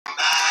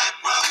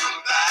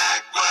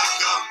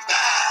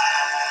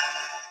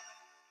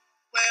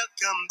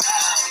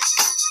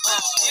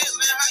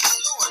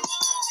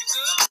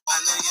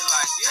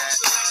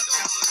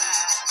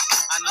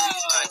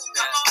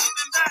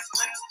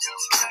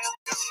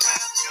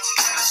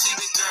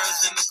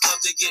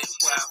they're getting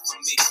wild for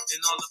me.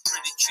 And all the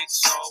pretty chicks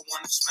all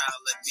wanna smile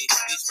at me.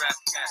 These rap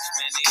cats,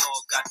 man, they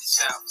all got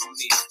this out for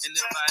me. And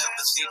if I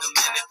ever see them,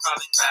 man, they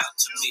probably bow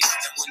to me.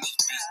 And when this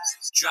beat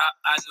drop,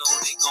 I know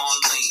they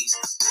gon' lean.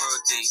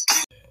 World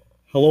debut.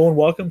 Hello and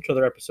welcome to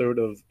another episode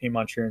of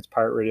Amon Sheeran's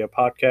Pirate Radio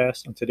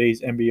podcast. On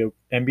today's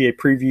NBA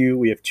preview,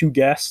 we have two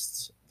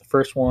guests. The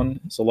first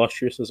one is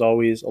illustrious as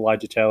always,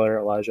 Elijah Taylor.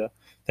 Elijah,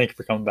 thank you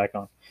for coming back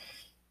on.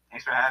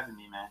 Thanks for having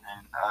me, man.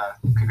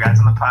 And congrats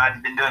on the pod.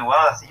 You've been doing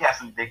well. I see you have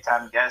some big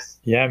time guests.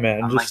 Yeah,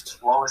 man. I'm like the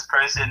slowest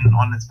person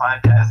on this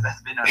podcast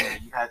that's been on here.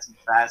 You had some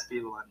fast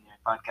people on your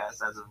podcast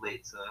as of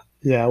late, so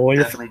yeah, well,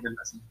 definitely been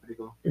listening. Pretty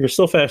cool. You're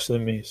still faster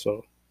than me,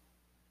 so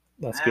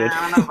that's good.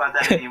 I don't know about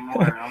that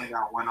anymore. I only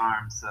got one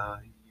arm, so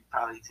you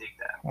probably take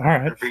that. All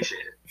right. I appreciate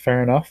it.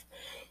 Fair enough.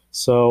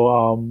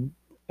 So,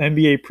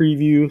 NBA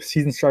preview.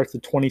 Season starts the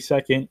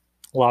 22nd.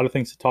 A lot of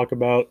things to talk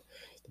about.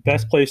 The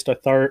best place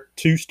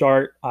to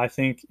start, I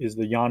think, is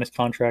the Giannis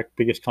contract,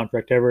 biggest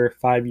contract ever.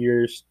 5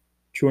 years,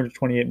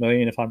 $228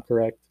 million, if I'm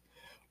correct.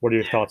 What are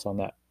your thoughts on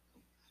that?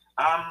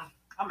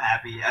 I'm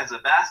happy. As a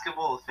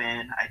basketball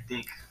fan, I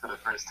think for the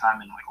first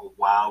time in like a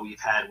while,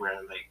 we've had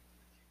where like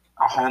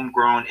a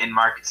homegrown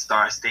in-market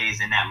star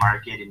stays in that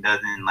market and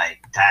doesn't like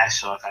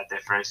dash off at their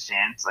first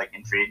chance, like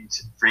in free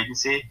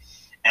agency.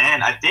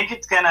 And I think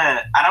it's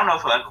gonna. I don't know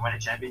if he'll ever win a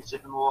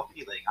championship in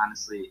Milwaukee. Like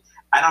honestly,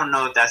 I don't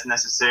know if that's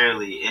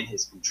necessarily in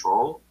his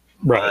control.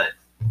 Right.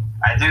 But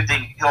I do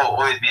think he'll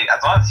always be,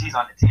 as long as he's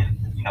on the team,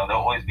 you know, they'll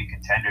always be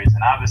contenders.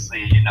 And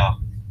obviously, you know,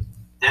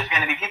 there's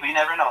gonna be people you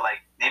never know. Like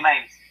they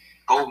might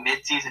go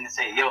mid-season and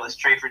say, "Yo, let's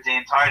trade for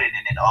James Harden,"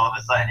 and then all of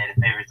a sudden they're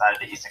the favorites out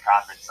of the Eastern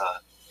Conference. So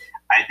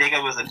I think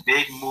it was a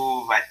big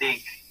move. I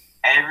think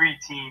every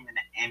team in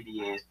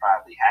the NBA is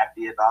probably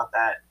happy about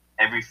that.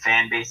 Every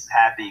fan base is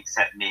happy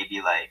except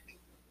maybe like,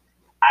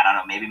 I don't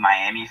know, maybe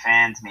Miami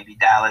fans, maybe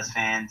Dallas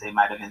fans. They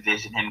might have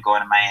envisioned him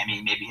going to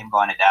Miami, maybe him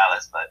going to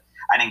Dallas. But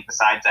I think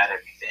besides that,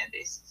 every fan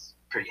base is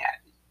pretty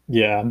happy.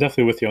 Yeah, I'm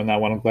definitely with you on that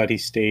one. I'm glad he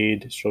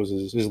stayed. It shows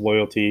his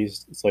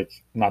loyalties. It's like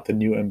not the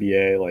new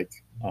NBA, like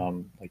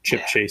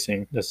chip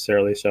chasing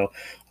necessarily. So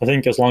I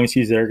think as long as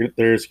he's there,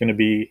 there's going to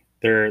be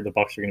the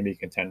Bucks are going to be a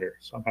contender.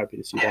 So I'm happy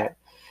to see that.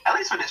 At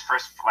least for this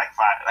first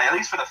at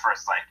least for the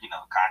first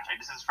contract.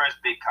 This is his first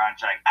big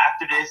contract.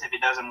 After this, if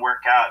it doesn't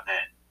work out, then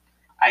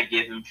I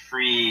give him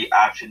free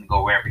option to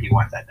go wherever he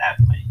wants at that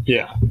point.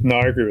 Yeah, no,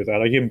 I agree with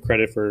that. I give him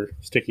credit for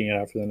sticking it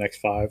out for the next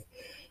 5.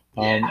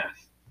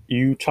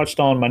 You touched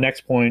on my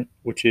next point,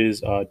 which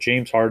is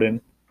James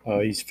Harden.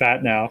 He's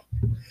fat now.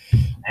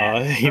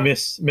 He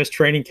missed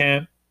training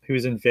camp. He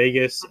was in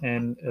Vegas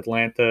and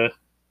Atlanta.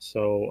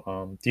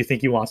 So do you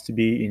think he wants to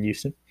be in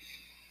Houston?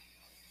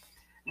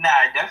 Nah,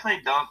 I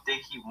definitely don't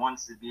think he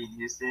wants to be in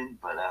Houston.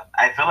 But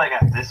I feel like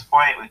at this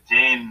point with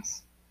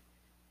James,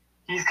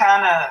 he's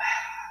kind of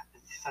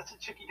such a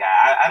tricky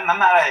guy. I'm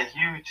not a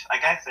huge,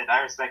 like I said,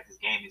 I respect his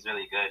game. He's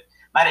really good.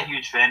 I'm not a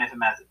huge fan of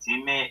him as a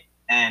teammate.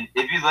 And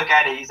if you look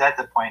at it, he's at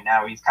the point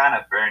now where he's kind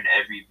of burned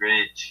every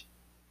bridge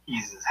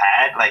he's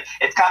had. Like,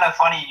 it's kind of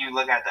funny you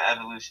look at the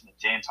evolution of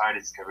James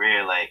Harden's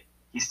career. Like,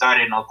 he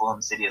started in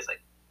Oklahoma City as,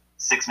 like,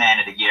 6th man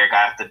of the year,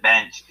 guy off the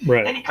bench.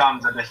 Right. And he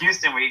comes to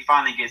Houston where he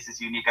finally gets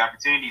this unique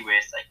opportunity where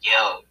it's like,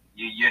 yo,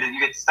 you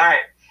get to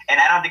start.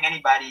 And I don't think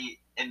anybody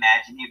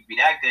imagined he would be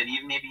that good,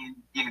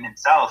 even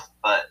himself.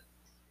 But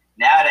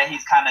now that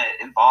he's kind of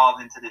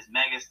involved into this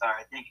megastar,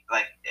 I think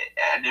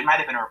there might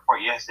have been a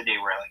report yesterday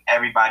where like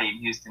everybody in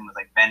Houston was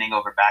like bending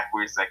over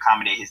backwards to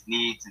accommodate his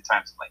needs in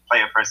terms of like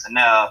player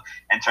personnel,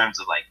 in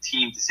terms of like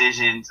team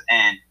decisions.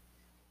 And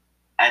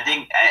I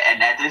think,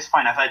 and at this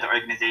point, I feel like the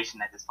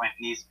organization at this point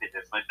needs to put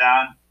their foot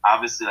down.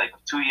 Obviously, like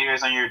with 2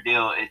 years on your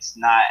deal, it's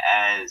not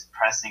as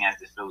pressing as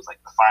if it was like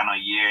the final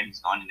year and he's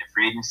going into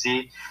free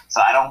agency.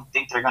 So I don't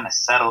think they're going to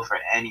settle for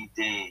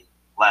anything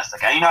less.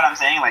 Like, you know what I'm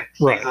saying? Like,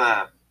 he's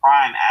a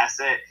prime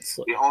asset.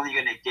 You're only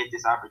going to get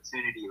this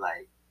opportunity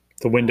like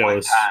the window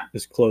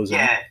is closing.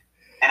 Yeah,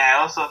 and I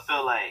also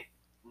feel like,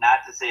 not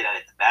to say that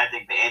it's a bad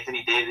thing, but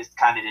Anthony Davis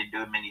kind of didn't do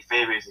him any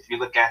favors. If you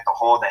look at the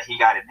haul that he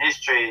got in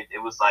his trade, it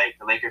was like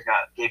the Lakers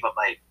gave up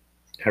like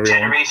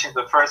generations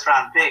of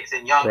first-round picks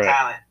and young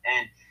talent.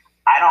 And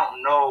I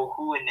don't know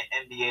who in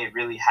the NBA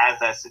really has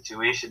that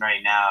situation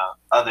right now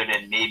other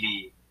than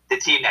maybe the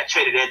team that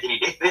traded Anthony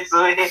Davis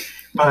away.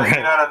 But you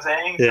know what I'm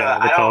saying? Yeah,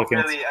 so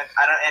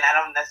I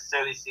don't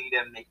necessarily see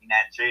them making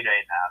that trade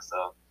right now.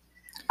 So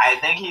I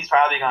think he's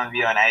probably going to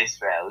be on ice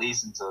for at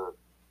least until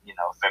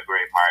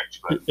February,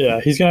 March. But yeah,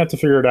 he's gonna have to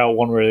figure it out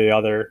one way or the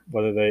other,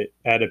 whether they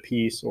add a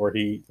piece or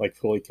he like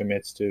fully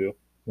commits to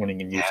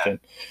winning in Houston.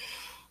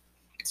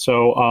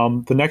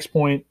 So the next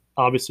point,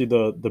 obviously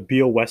the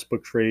Beal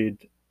Westbrook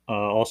trade,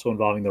 also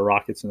involving the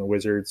Rockets and the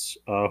Wizards.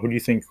 Who do you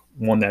think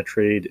won that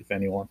trade, if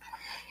anyone?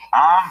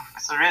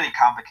 It's a really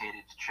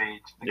complicated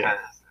trade because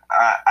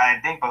I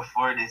think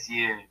before this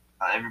year,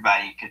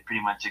 everybody could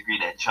pretty much agree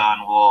that John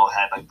Wall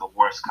had like the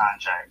worst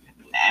contract in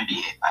the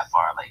NBA by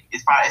far. Like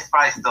it's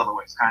probably still the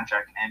worst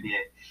contract in the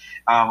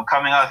NBA.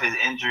 Coming off his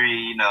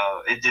injury,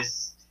 it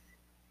just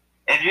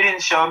if you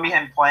didn't show me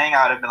him playing,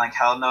 I would have been like,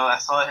 hell no. I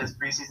saw his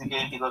preseason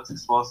game. He looks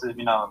explosive.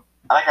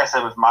 Like I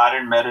said, with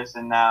modern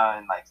medicine now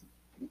and like,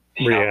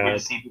 we're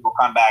just seeing people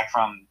come back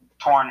from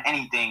torn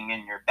anything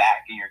in your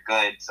back and you're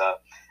good. So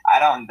I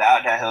don't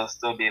doubt that he'll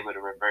still be able to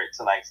revert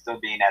to like still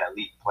being that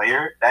elite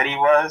player that he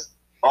was.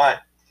 But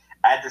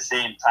at the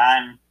same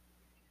time,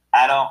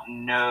 I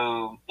don't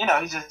know.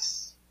 He's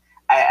just.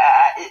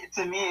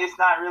 To me, it's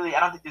not really.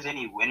 I don't think there's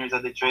any winners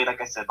of the trade. Like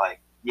I said,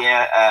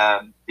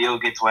 Beal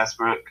gets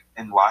Westbrook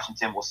in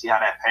Washington. We'll see how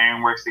that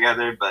pairing works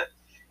together. But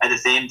at the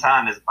same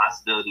time, there's a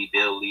possibility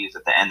Beal leaves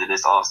at the end of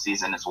this off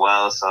season as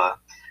well. So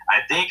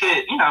I think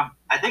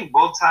I think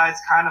both sides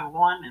kind of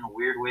won in a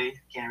weird way.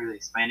 Can't really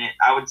explain it.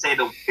 I would say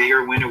the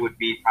bigger winner would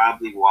be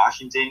probably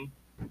Washington,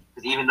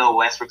 because even though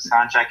Westbrook's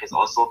contract is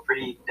also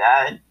pretty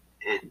bad,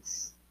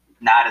 it's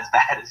not as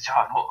bad as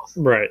John Wall's.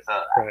 Right. So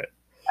right.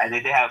 I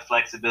think they have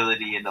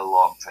flexibility in the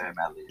long term,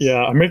 at least.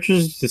 Yeah, I'm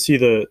interested to see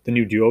the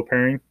new duo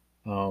pairing.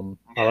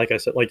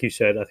 Like you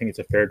said, I think it's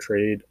a fair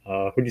trade.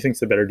 Who do you think is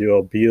the better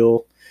duo,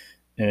 Beal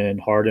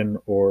and Harden,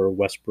 or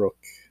Westbrook?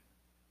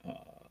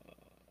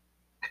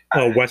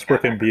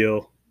 Westbrook and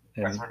Beal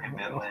and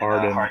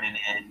Harden. Harden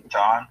and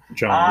John.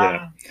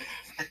 Yeah.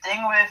 The thing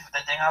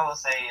I will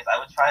say is I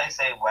would probably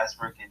say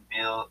Westbrook and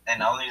Beal,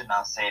 and the only reason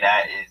I'll say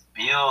that is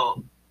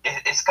Beal.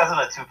 It's because of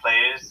the two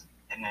players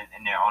in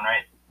their own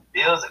right.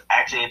 Beal's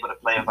actually able to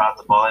play without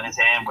the ball in his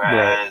hand,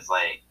 whereas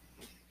like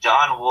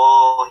John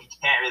Wall, he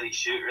can't really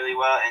shoot really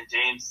well, and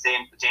James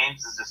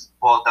is just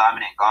ball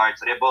dominant guard.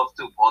 So they're both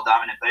two ball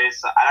dominant players.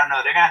 So I don't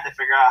know. They're gonna have to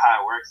figure out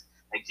how it works.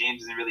 Like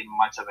James isn't really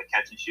much of a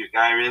catch and shoot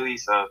guy, really.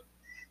 So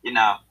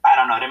I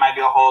don't know. There might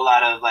be a whole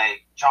lot of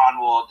like John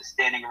Wall just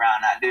standing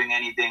around not doing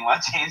anything while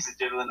James is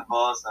dribbling the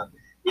ball. So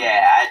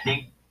yeah, I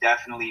think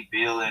definitely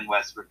Beal and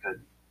Westbrook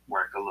could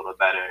work a little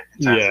better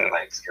in terms of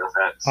like skill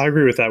sets. I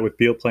agree with that. With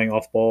Beal playing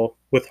off ball,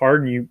 with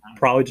Harden, you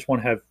probably just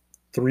want to have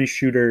 3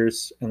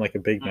 shooters and like a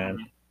big man.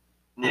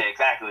 Mm-hmm. Yeah,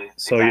 exactly.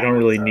 So you don't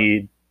really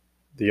need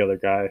the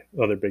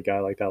other big guy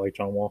like that, like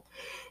John Wall.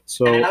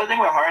 So and another thing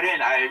with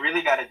Harden, I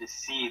really got to just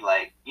see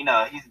like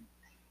he's.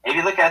 If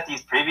you look at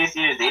these previous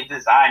years, they've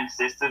designed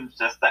systems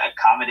just to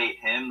accommodate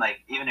him, like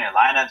even their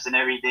lineups and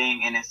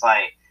everything. And it's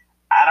like,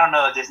 I don't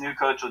know if this new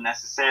coach will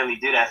necessarily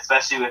do that,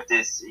 especially with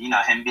this,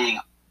 him being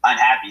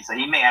unhappy. So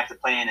he may have to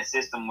play in a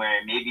system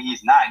where maybe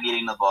he's not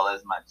getting the ball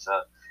as much.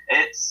 So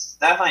it's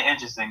definitely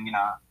interesting.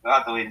 We'll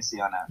have to wait and see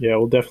on that. Yeah,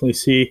 we'll definitely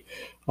see.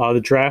 The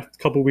draft a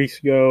couple weeks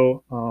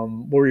ago,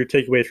 what were your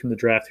takeaways from the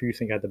draft? Who do you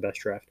think had the best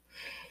draft?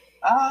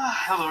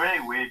 It was a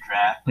really weird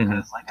draft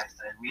because, like I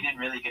said, we didn't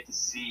really get to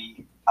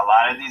see a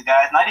lot of these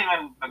guys. Not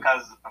even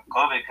because of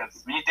COVID,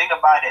 because when you think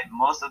about it,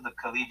 most of the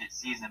collegiate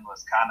season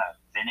was kind of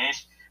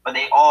finished, but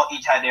they all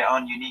each had their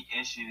own unique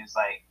issues.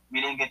 Like,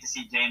 we didn't get to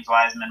see James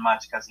Wiseman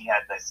much because he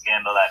had the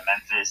scandal at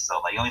Memphis, so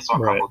like, you only saw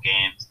a couple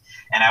games.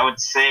 And I would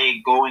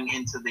say going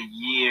into the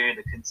year,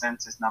 the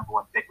consensus number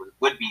 1 pick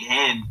would be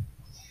him.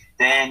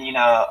 Then,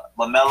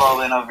 LaMelo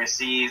went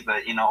overseas,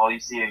 but, all you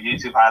see are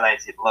YouTube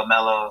highlights of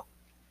LaMelo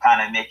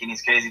kind of making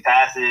these crazy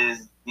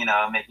passes,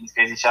 making these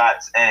crazy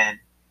shots. And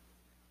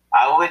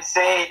I would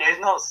say there was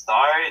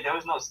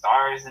no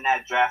stars in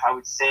that draft. I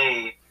would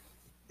say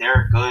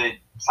they're good,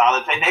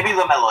 solid play. Maybe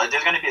LaMelo. If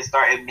there's going to be a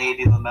star, it may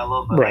be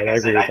LaMelo. But right,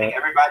 like I think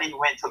everybody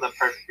went to the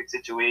perfect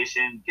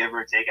situation, give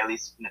or take, at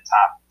least in the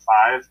top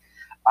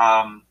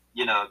 5.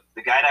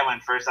 The guy that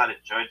went first out of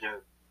Georgia,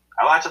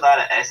 I watch a lot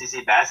of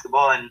SEC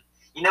basketball, and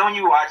when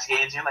you watch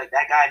games, you're like,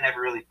 that guy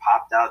never really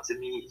popped out to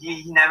me.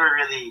 He never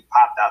really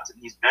popped out to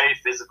me. He's very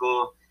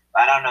physical.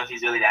 I don't know if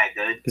he's really that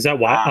good. Is that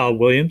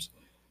Williams?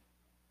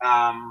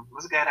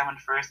 What's the guy that went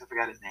first? I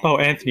forgot his name. Oh,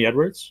 Anthony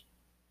Edwards?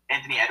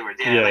 Anthony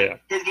Edwards, yeah.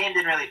 His game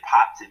didn't really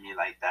pop to me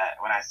like that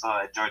when I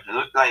saw it. Georgia. It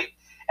looked like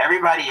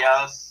everybody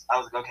else, I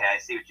was like, okay, I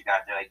see what you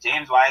got there. Like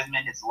James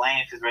Wiseman, his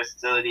length, his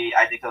versatility,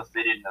 I think he'll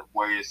fit in the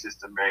Warriors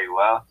system very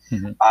well.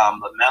 Mm-hmm.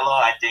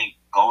 LaMelo, I think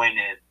going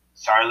to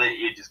Charlotte,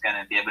 you're just going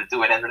to be able to do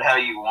whatever the hell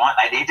you want.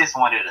 Like, they just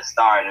wanted a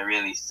star to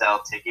really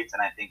sell tickets,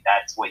 and I think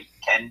that's what he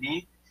can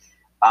be.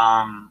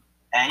 And,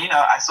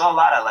 I saw a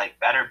lot of, like,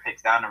 better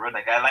picks down the road.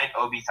 Like, I like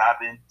Obi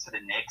Toppin to the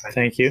Knicks.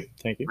 Thank you.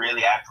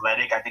 Really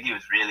athletic. I think he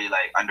was really,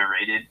 like,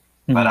 underrated.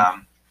 Mm-hmm.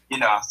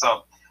 But,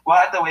 so we'll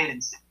have to wait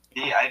and see.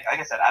 Like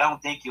I said, I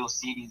don't think you'll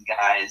see these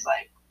guys,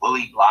 like,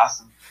 fully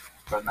blossom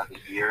for another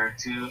year or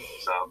two.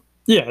 So,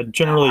 yeah,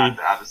 generally, have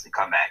to obviously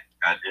come back.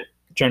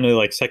 Generally,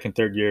 like, second,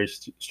 third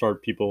years,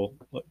 start people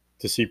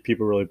to see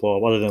people really blow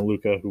up, other than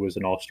Luka, who was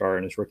an all-star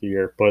in his rookie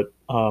year. But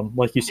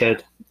like you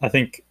said, I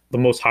think the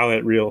most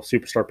highlight reel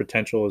superstar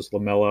potential is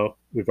LaMelo.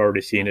 We've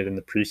already seen it in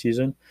the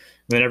preseason. And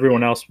then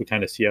everyone else, we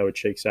kind of see how it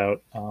shakes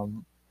out.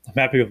 I'm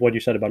happy with what you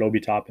said about Obi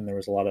Toppin. There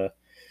was a lot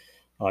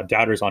of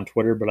doubters on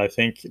Twitter, but I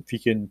think if he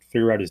can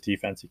figure out his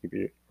defense, he could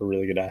be a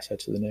really good asset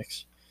to the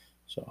Knicks.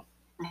 So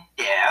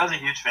yeah, I was a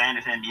huge fan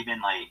of him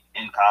even like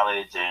in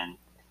college, and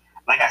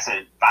like I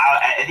said,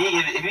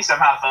 if he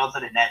somehow fell to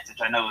the Nets,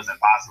 which I know was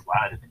impossible,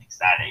 I would have been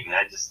ecstatic.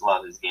 I just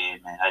love his game,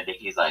 and I think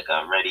he's like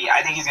ready.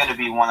 I think he's going to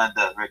be one of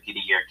the Rookie of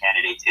the Year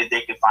candidates if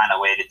they could find a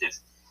way to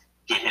just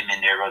get him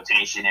in their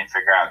rotation and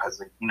figure out, because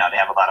they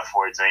have a lot of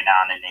forwards right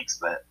now in the Knicks,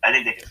 but I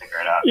think they can figure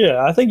it out.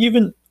 Yeah, I think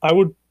I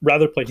would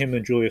rather play him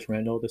than Julius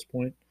Randle at this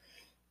point.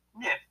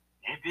 Yeah,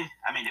 maybe.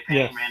 I mean, they're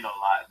paying Randle a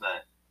lot,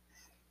 but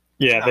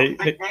yeah, they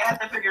have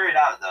to figure it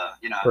out, though.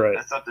 Right.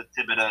 That's up to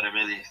Thibodeau to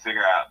really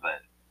figure out,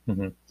 but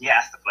he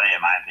has to play,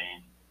 in my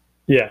opinion.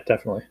 Yeah,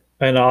 definitely.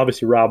 And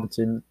obviously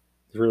Robinson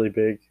is really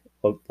big.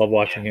 Love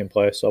watching him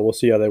play. So we'll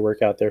see how they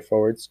work out their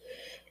forwards,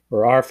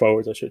 or our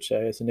forwards, I should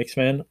say, as a Knicks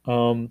fan.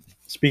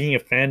 Speaking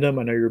of fandom,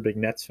 I know you're a big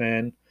Nets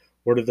fan.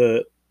 What are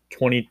the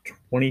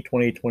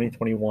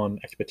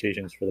 2020-2021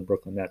 expectations for the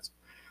Brooklyn Nets?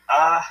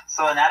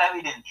 So now that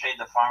we didn't trade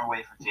the farm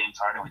away for James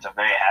Harden, which I'm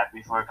very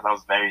happy for, because I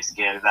was very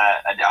scared of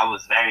that. I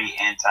was very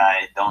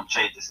anti don't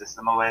trade the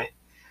system away.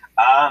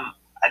 I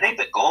think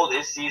the goal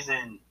this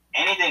season,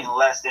 anything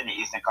less than the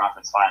Eastern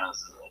Conference Finals,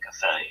 is like a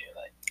failure.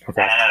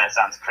 I know that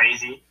sounds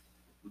crazy,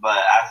 but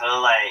I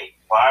feel like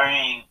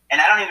barring, and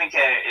I don't even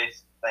care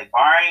if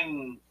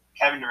barring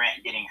Kevin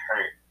Durant getting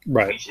hurt,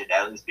 we should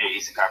at least be an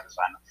Eastern Conference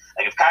Final.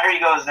 If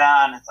Kyrie goes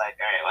down, it's all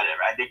right,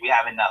 whatever. I think we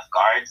have enough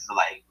guards to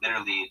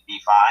literally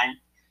be fine.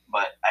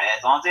 But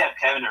as long as they have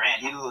Kevin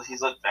Durant, he's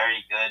looked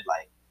very good.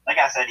 Like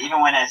I said, even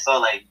when I saw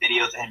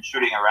videos of him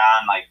shooting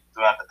around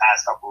throughout the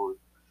past couple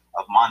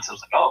of months, I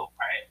was like, oh, all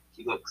right,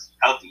 he looks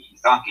healthy.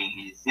 He's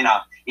dunking.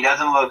 He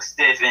doesn't look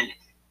stiff. And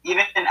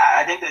even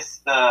I think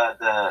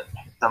the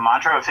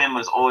mantra of him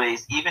was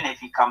always, even if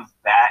he comes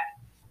back,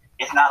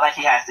 it's not like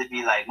he has to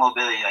be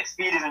mobility.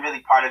 Speed isn't really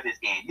part of his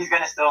game. He's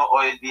gonna still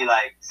always be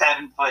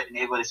 7 foot and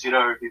able to shoot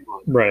over people.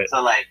 Right.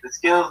 So the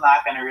skill's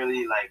not gonna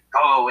really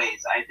go away.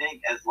 So I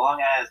think as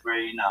long as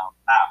we're not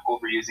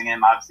overusing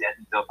him, obviously I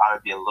think there'll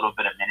probably be a little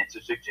bit of minutes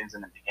restrictions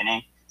in the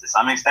beginning to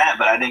some extent,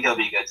 but I think he'll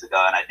be good to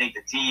go. And I think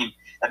the team,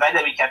 the fact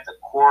that we kept the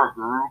core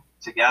group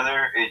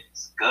together,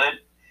 it's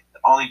good. The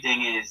only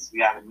thing is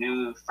we have a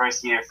new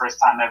first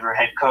time ever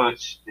head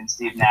coach in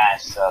Steve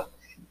Nash. So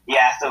he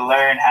has to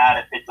learn how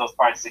to put those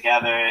parts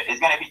together.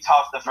 It's going to be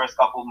tough the first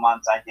couple of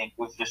months, I think,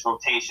 with just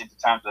rotations in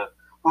terms of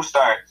who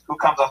starts, who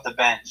comes off the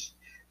bench,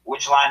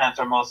 which lineups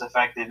are most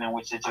effective in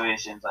which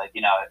situations.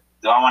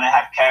 Do I want to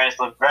have Karis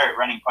LeVert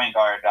running point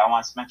guard? Do I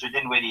want Spencer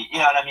Dinwiddie? You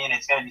know what I mean?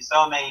 It's going to be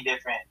so many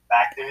different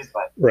factors,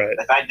 but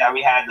the fact that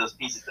we have those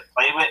pieces to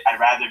play with, I'd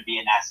rather be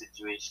in that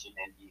situation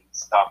than being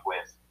stuck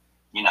with,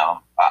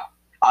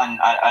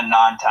 a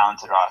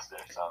non-talented roster.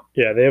 So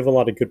yeah, they have a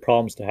lot of good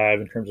problems to have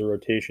in terms of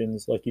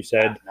rotations, like you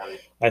said. Definitely.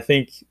 I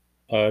think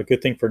a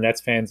good thing for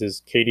Nets fans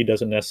is KD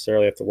doesn't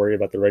necessarily have to worry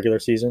about the regular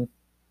season.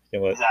 You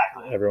can let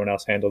everyone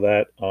else handle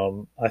that.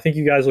 I think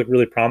you guys look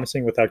really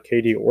promising without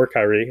KD or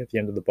Kyrie at the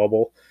end of the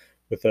bubble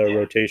with a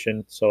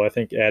rotation. So I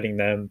think adding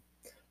them,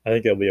 I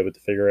think they'll be able to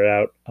figure it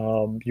out.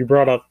 You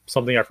brought up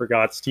something I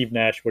forgot. Steve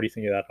Nash, what do you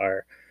think of that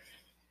hire?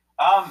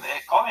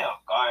 It caught me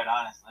off guard,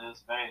 honestly. It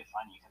was very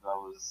funny because I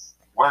was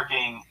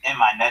working in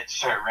my Nets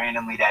shirt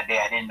randomly that day.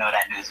 I didn't know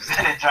that news was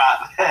going to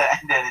drop.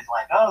 And then it's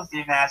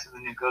Steve Nash is the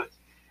new coach.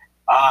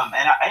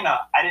 And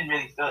I didn't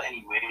really feel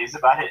any ways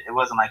about it. It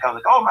wasn't I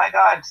was oh my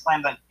God,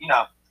 slam dunk.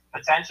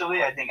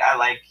 Potentially, I think I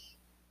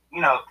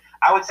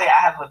would say I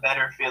have a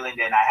better feeling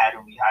than I had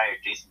when we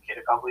hired Jason Kidd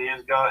a couple of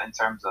years ago in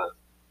terms of,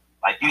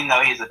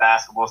 he's a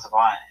basketball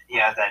savant. He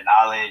has that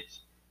knowledge.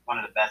 One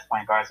of the best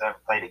point guards to ever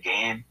play the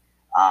game.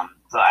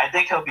 So I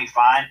think he'll be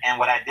fine. And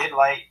what I did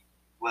like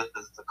was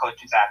the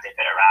coaching staff they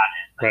put around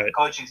him. The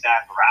coaching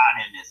staff around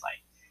him is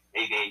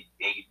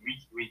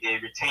they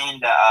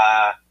retained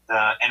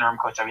the interim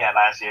coach that we had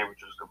last year,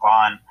 which was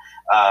Gavon.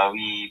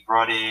 We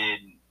brought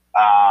in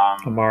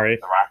Amari,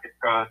 the Rockets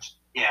coach.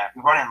 Yeah,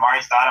 we brought in Amari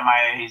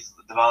Stoudemire. He's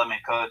the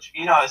development coach.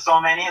 So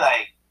many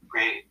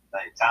great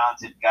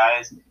talented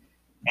guys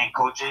and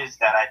coaches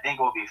that I think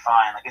will be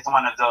fine. It's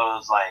one of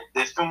those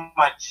there's too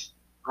much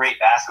great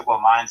basketball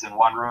minds in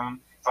one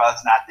room for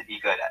us not to be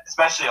good at,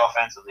 especially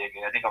offensively.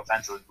 Again, I think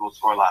offensively we'll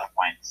score a lot of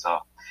points.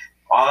 So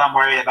all I'm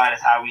worried about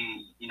is how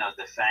we,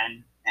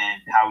 defend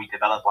and how we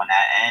develop on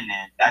that end,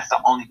 and that's the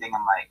only thing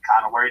I'm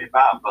kind of worried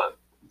about. But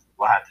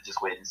we'll have to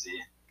just wait and see.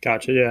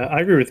 Gotcha. Yeah, I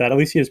agree with that. At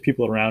least he has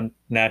people around.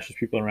 Nash has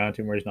people around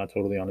him where he's not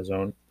totally on his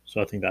own.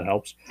 So I think that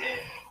helps.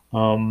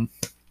 All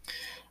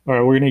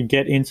right, we're gonna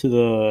get into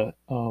the.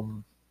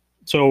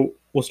 So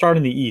we'll start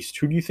in the East.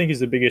 Who do you think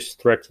is the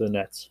biggest threat to the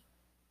Nets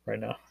right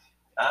now?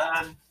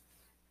 I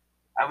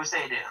would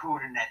say that who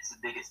the Nets the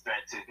biggest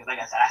threat to, because I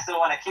said, I still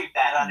want to keep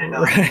that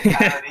underdog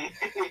mentality.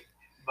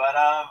 But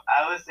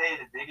I would say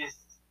the biggest,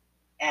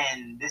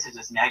 and this is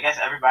just me. I guess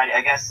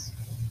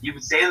you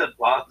would say the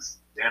Bucks.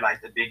 They're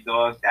the big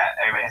dog that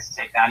everybody has to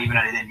take down, even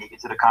though they didn't make it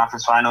to the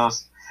conference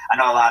finals. I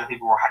know a lot of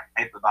people were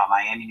hyped about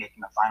Miami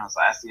making the finals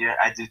last year.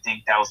 I do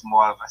think that was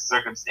more of a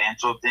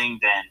circumstantial thing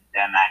than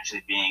them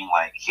actually being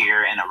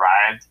here and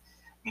arrived.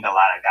 I think a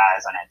lot of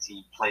guys on that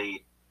team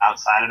played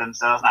outside of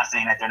themselves. Not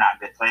saying that they're not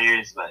good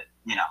players, but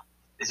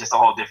it's just a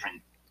whole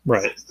different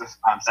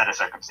set of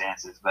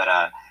circumstances. But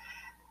I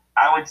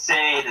would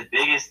say the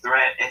biggest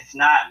threat, if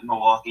not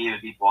Milwaukee, it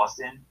would be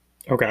Boston.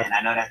 Okay. And I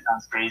know that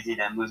sounds crazy,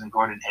 them losing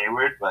Gordon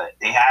Hayward, but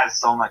they have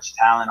so much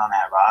talent on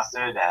that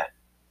roster that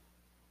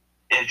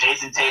if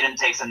Jason Tatum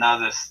takes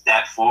another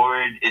step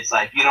forward, it's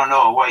like you don't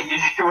know what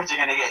you're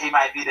gonna get. He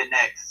might be the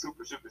next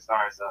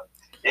superstar. So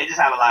they just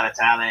have a lot of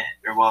talent.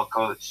 They're well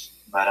coached.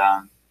 But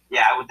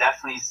yeah, I would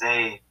definitely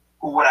say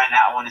who would I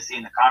not want to see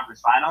in the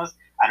conference finals?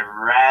 I'd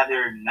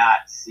rather not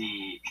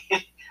see.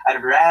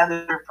 I'd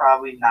rather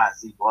probably not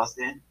see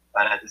Boston,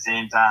 but at the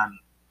same time,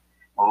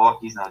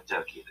 Milwaukee's no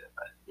joke either.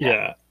 But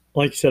yeah.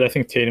 Like you said, I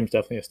think Tatum's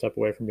definitely a step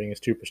away from being a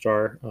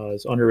superstar.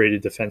 He's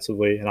underrated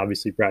defensively, and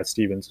obviously Brad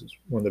Stevens is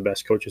one of the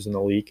best coaches in the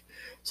league.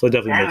 So it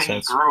definitely makes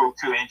sense. He grew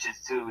 2 inches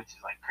too, which is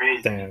like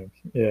crazy. Damn,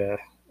 yeah,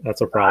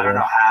 that's a problem. I don't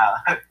know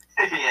how.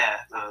 Yeah,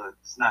 so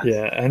it's nuts.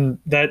 Yeah, and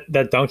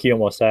that dunk he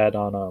almost had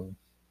on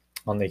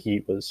the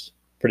Heat was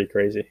pretty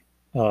crazy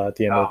at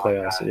the end of the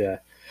playoffs. God. Yeah,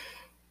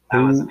 that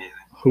was amazing.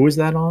 Who was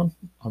that on?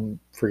 I'm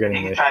forgetting.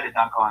 I think he tried to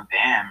dunk on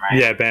Bam, right?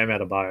 Yeah, Bam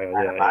Adebayo.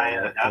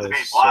 Yeah. That was a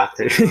great block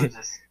too.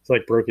 It's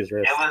like broke his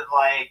wrist. It was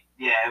like,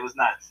 yeah, it was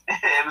nuts.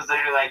 It was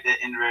literally like the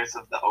inverse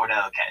of the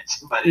Odell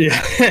catch. But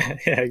yeah,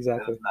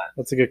 exactly.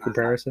 That's a good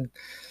comparison.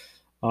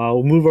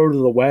 We'll move over to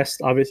the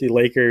West. Obviously,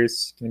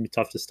 Lakers going to be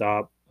tough to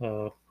stop.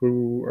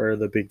 Who are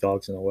the big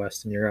dogs in the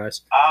West in your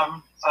eyes?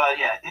 So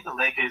yeah, I think the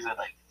Lakers are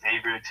like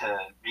favored to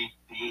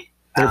repeat.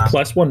 They're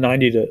plus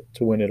 190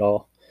 to win it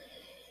all.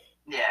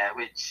 Yeah,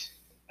 which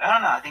I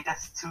don't know. I think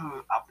that's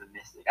too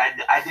optimistic.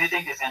 I do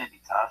think it's going to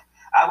be tough.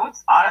 I would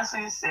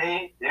honestly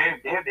say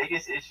their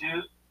biggest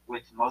issue,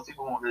 which most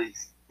people won't really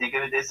think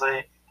of it this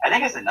way, I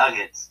think it's the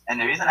Nuggets. And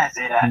the reason I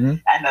say that,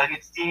 that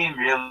Nuggets team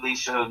really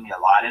showed me a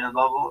lot in the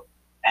bubble.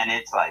 And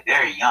it's like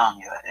they're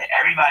young.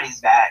 Everybody's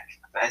back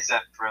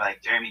except for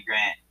like Jeremy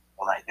Grant.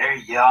 But like they're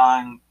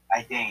young.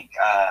 I think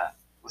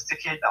what's the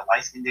kid, the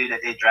light-skinned dude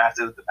that they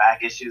drafted with the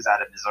back issues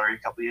out of Missouri a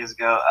couple years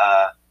ago?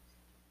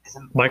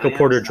 Michael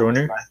Porter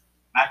Jr.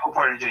 Michael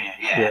Porter Jr.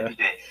 Yeah.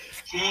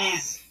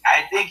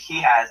 I think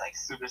he has like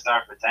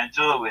superstar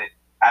potential.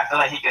 I feel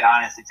like he could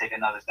honestly take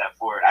another step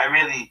forward. I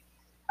really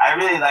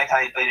liked how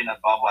he played in the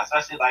bubble,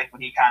 especially like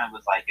when he kind of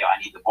was like, "Yo,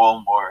 I need the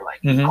ball more." Like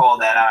he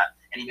called that out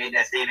and he made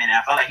that statement. And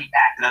I felt like he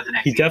backed it up the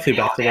next. He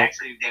definitely backed it up.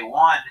 They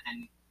won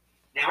and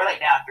they were like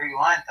down 3-1.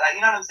 Like,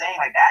 you know what I'm saying?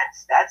 Like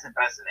that's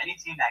impressive. Any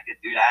team that could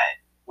do that,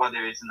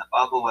 whether it's in the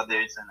bubble, whether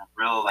it's in a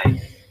real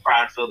like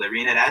crowd-filled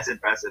arena, that's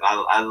impressive.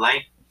 I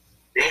like.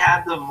 They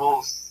have the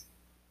most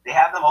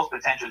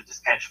potential to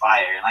just catch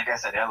fire. And like I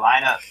said, their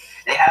lineup,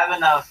 they have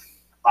enough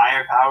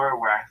firepower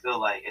where I feel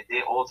like if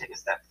they all take a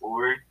step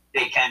forward,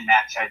 they can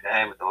match head to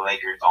head with the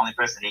Lakers. The only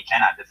person they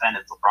cannot defend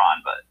is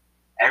LeBron, but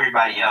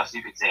everybody else,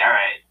 you could say, all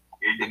right,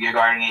 you're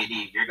guarding AD,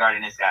 you're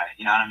guarding this guy.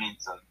 You know what I mean?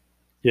 So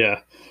yeah,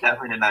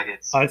 definitely the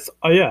Nuggets. I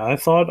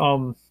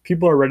thought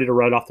people are ready to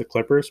write off the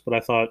Clippers, but I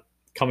thought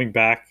coming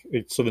back,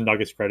 so the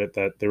Nuggets credit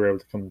that they were able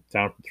to come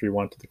down from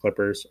 3-1 to the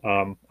Clippers.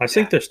 I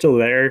think they're still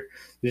there.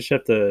 They just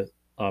have to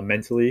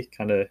mentally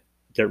kind of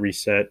get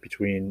reset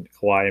between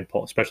Kawhi and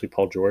Paul, especially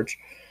Paul George.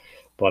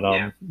 But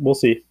we'll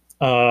see.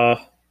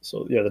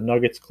 So yeah, the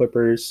Nuggets,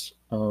 Clippers.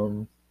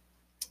 Who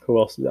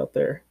else is out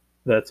there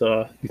that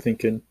you think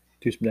can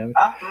do some damage?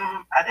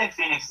 I think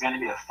Phoenix is going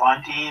to be a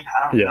fun team.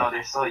 I don't know.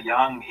 They're so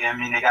young. I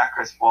mean, they got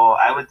Chris Paul.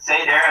 I would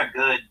say they're a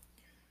good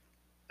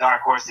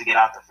dark horse to get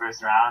out the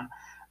first round.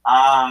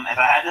 If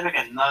I had to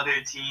pick another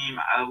team,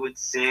 I would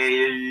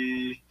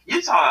say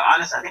Utah.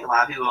 Honestly, I think a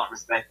lot of people don't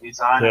respect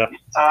Utah. Yeah.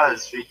 Utah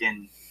is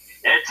freaking.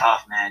 They're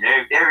tough, man.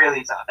 They're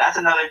really tough. That's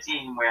another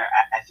team where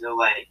I feel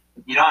like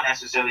you don't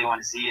necessarily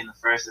want to see in the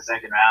first or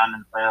second round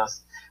in the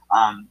playoffs.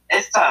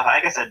 It's tough.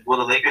 Like I said, will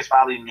the Lakers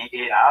probably make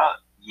it out?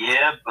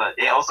 Yeah, but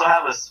they also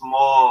have a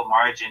small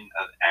margin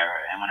of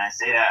error. And when I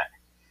say that,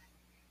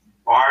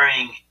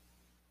 barring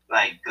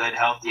like good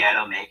health,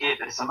 they'll make it.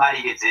 But if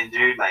somebody gets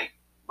injured, like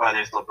whether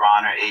it's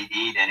LeBron or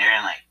AD, then they're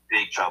in like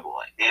big trouble.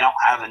 Like they don't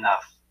have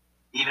enough.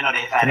 Even though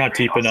they've had not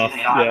deep enough.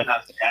 They don't have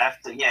enough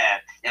depth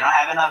they don't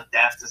have enough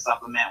depth to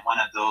supplement one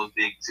of those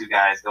big two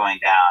guys going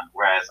down.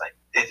 Whereas like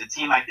if a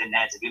team like the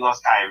Nets, if we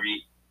lost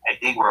Kyrie, I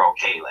think we're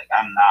okay. Like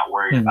I'm not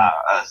worried about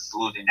us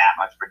losing that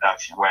much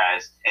production.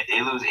 Whereas if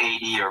they lose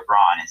AD or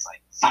Braun, it's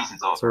like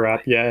season's over. It's a wrap.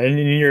 Like, yeah, and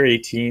in year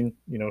 18,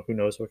 who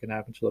knows what can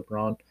happen to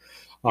LeBron.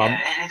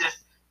 And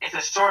it's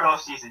a short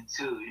off season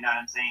too. You know what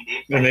I'm saying?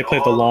 They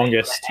played the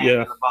longest.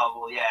 The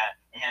bubble, and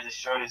he has the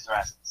shortest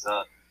rest.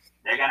 So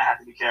they're gonna have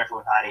to be careful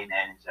with how they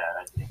manage that.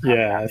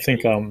 I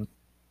think. I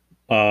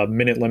think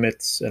minute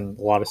limits and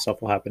a lot of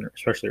stuff will happen,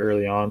 especially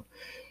early on.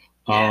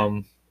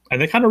 And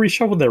they kind of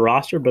reshuffled their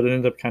roster, but it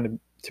ended up kind of,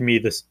 to me,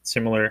 this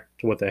similar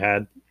to what they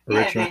had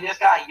originally. They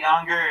just got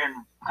younger and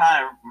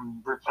kind of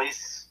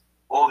replaced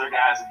older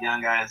guys with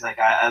young guys. Like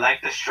I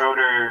like the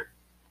Schroeder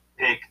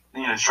pick,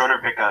 Schroeder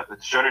pickup,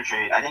 the Schroeder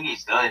trade. I think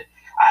he's good.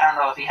 I don't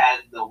know if he has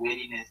the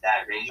wittiness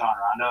that Rajon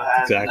Rondo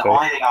has. Exactly. The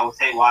only thing I would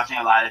say watching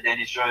a lot of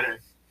Dennis Schroeder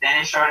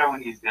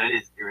when he's good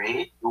is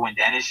great, but when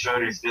Dennis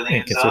Schroeder is feeling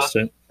himself,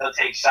 he'll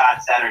take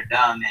shots that are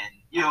dumb, and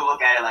you'll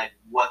look at it like,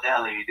 what the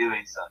hell are you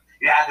doing? So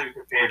you have to be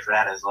prepared for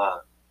that as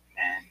well.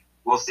 And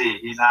we'll see.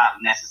 He's not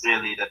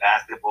necessarily the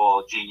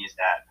basketball genius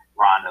that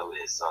Rondo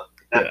is. So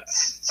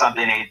that's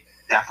something they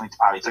definitely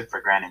probably took for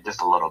granted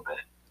just a little bit.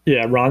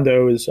 Yeah,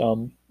 Rondo is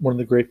one of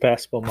the great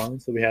basketball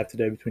minds that we have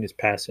today between his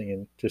passing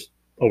and just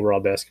overall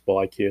basketball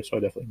IQ. So I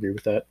definitely agree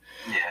with that.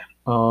 Yeah.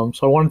 So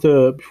I wanted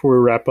to, before we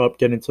wrap up,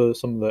 get into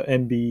some of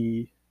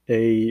the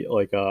NBA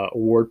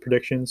award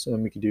predictions, and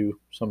then we could do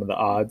some of the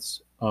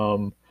odds.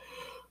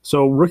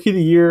 So rookie of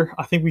the year,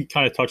 I think we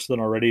kind of touched on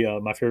already.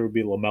 My favorite would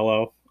be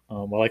LaMelo. I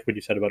like what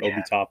you said about Obi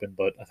Yeah. Toppin,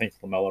 but I think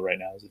LaMelo right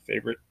now is the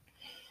favorite.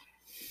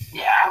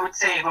 Yeah, I would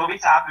say if Obi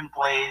Toppin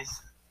plays,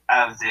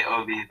 I would say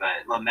Obi,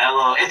 but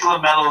LaMelo, it's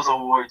LaMelo's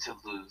award to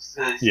lose.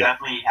 He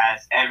definitely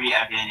has every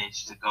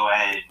advantage to go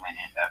ahead and win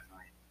it, definitely.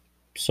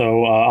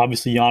 So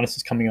obviously Giannis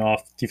is coming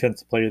off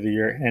Defensive Player of the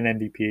Year and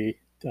MVP,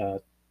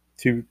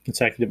 2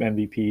 consecutive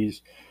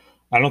MVPs.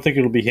 I don't think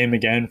it'll be him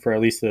again for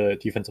at least the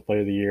Defensive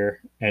Player of the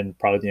Year and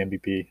probably the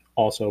MVP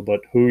also.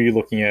 But who are you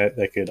looking at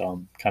that could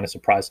kind of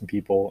surprise some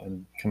people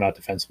and come out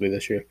defensively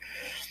this year?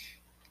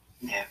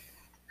 Yeah,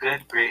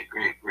 good,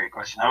 great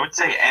question. I would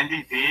say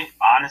MVP,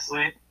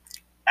 honestly.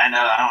 I know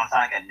I don't want to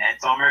sound like a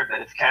Nets homer,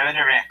 but if Kevin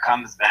Durant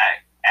comes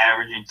back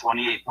averaging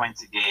 28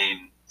 points a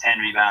game, 10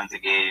 rebounds a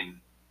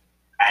game,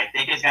 I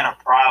think it's going to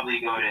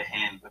probably go to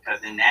him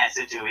because in that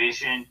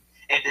situation,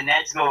 if the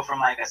Nets go from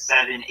like a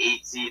 7-8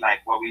 seed, like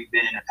what we've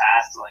been in the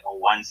past, to like a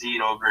 1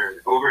 seed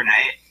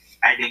overnight,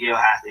 I think you'll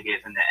have to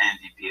give him the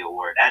MVP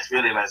award. That's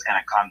really what it's going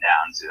to come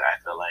down to, I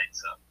feel like.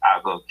 So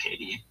I'll go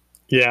KD.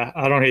 Yeah,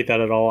 I don't hate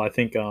that at all. I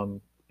think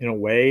in a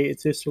way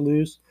it's his to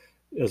lose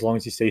as long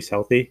as he stays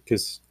healthy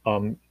because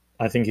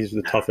I think he's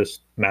the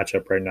toughest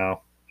matchup right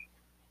now.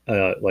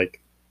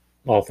 Like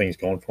all things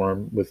going for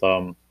him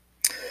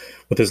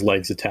with his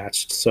legs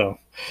attached. So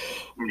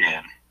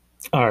yeah.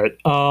 All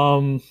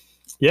right.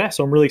 Yeah.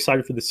 So I'm really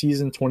excited for the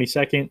season.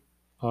 22nd.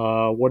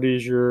 What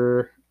is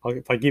your?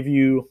 If I give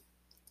you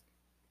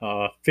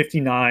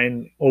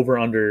 59 over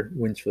under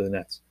wins for the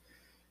Nets?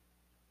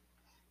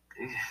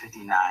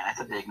 59.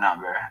 That's a big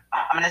number.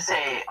 I'm gonna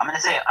say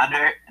under.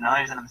 And the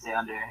only reason I'm gonna say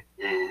under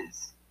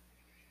is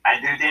I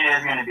do think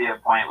there's gonna be a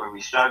point where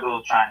we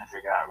struggle trying to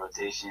figure out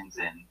rotations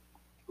and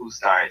who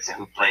starts and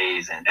who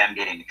plays and them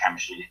getting the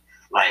chemistry.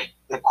 Like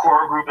the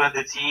core group of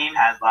the team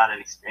has a lot of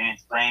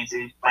experience playing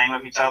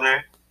with each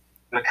other,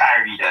 but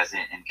Kyrie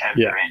doesn't and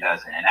Kevin Durant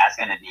doesn't, and that's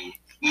gonna be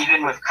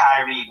even with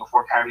Kyrie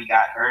before Kyrie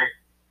got hurt.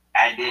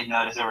 I did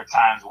notice there were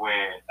times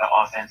where the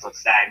offense looked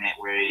stagnant,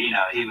 where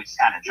he would just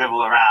kind of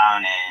dribble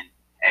around and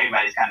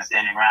everybody's kind of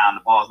standing around,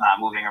 the ball's not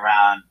moving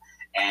around,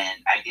 and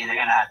I think they're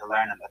gonna have to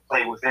learn to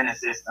play within a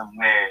system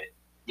where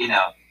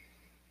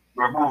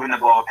we're moving the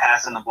ball,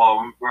 passing the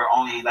ball. We're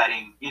only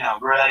letting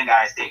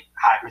guys take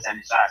high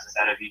percentage shots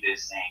instead of you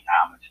just saying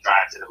how much to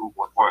drive to the hoop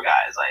with 4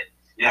 guys. Like,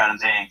 you know what I'm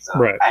saying? So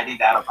right. I think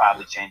that'll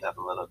probably change up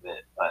a little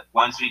bit. But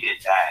once we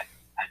get that,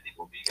 I think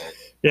we'll be good.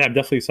 Yeah, I'm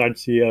definitely excited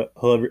to see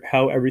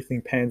how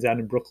everything pans out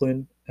in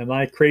Brooklyn. Am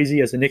I crazy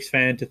as a Knicks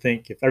fan to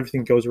think if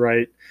everything goes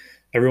right,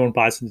 everyone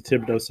buys into the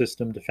Thibodeau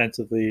system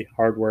defensively,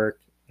 hard work,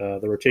 the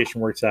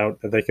rotation works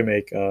out, that they can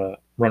make a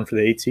run for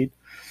the 8 seed?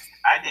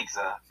 I think so.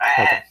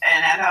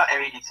 And I know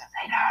everything says,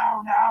 hey,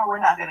 no, we're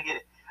not going to get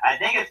it. I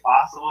think it's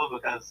possible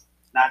because,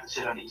 not to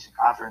shit on the Eastern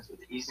Conference, but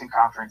the Eastern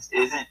Conference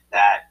isn't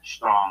that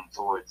strong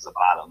towards the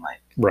bottom.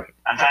 Like, right.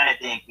 I'm trying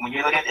to think. When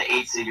you look at the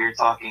 8 seed, you're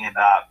talking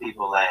about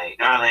people like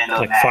Orlando,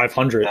 like Magic,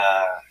 500.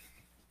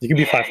 You can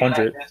be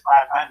 500. It's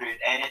 500,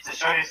 and it's a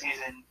shorter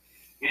season.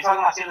 You're talking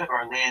about teams like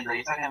Orlando.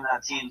 You're talking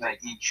about teams like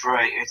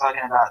Detroit. You're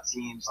talking about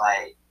teams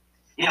like,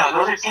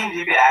 those are teams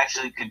you could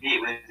actually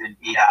compete with and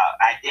beat out.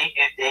 I think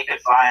if they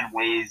could find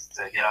ways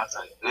to get off to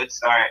a good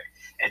start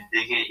and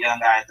they get young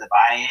guys to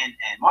buy in,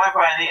 and more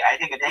importantly, I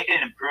think if they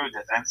could improve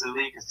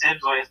defensively, because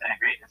Tibbs always been a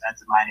great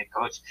defensive-minded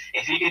coach,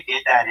 if he could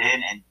get that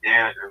in and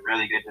they're a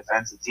really good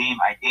defensive team,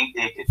 I think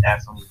they could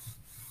definitely,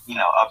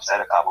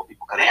 upset a couple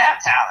people because they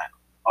have talent.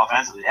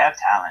 Offensively, they have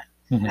talent.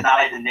 Mm-hmm. It's not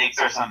like the Knicks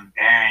are some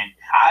barren.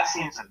 I've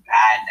seen some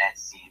bad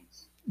Nets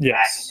teams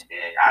back in the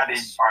day. I've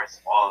been parts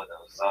of all of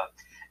those. So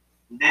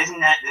this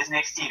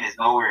Knicks team is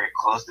nowhere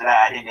close to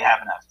that. I think they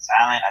have enough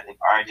talent. I think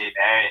R.J.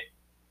 Barrett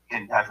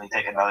can definitely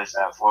take another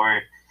step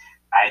forward.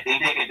 I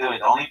think they can do it.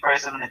 The only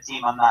person on the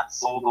team I'm not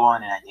sold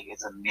on, and I think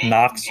it's a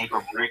make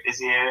or break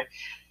this year,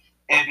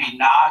 it'd be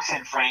Knox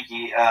and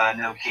Frankie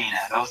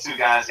Ntilikina. Those 2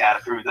 guys got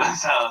to prove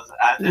themselves.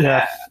 After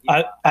that,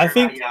 I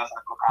think else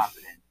I feel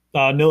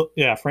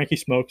confident. Frankie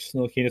smokes.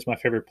 Ntilikina is my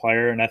favorite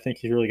player, and I think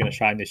he's really going to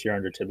shine this year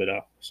under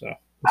Thibodeau. So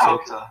I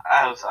hope so.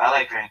 I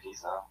like Frankie,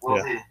 so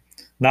we'll see.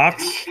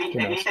 Knox. If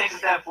he takes a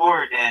step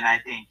forward, then I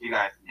think you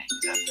guys can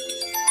make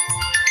it.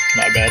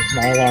 My bad.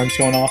 My alarm's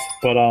going off.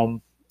 But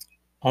on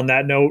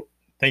that note,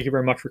 thank you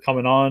very much for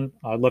coming on.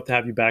 I'd love to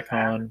have you back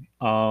on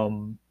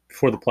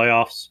before the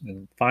playoffs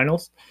and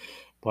finals.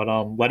 But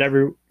let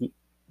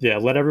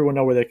everyone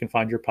know where they can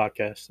find your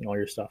podcast and all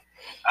your stuff.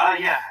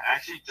 Yeah, I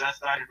actually just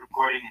started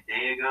recording a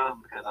day ago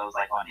because I was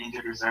like on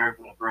injured reserve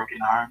with a broken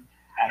arm.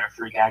 I had a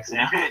freak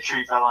accident where a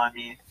tree fell on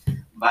me.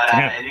 But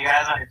if you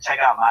guys want to check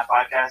out my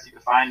podcast, you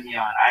can find me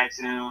on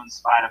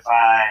iTunes,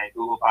 Spotify,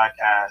 Google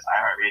Podcasts,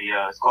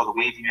 iHeartRadio. It's called the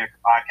Wavy America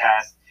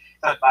Podcast.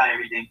 Talk about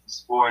everything from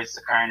sports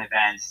to current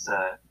events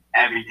to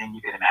everything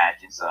you can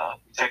imagine. So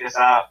check us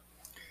out.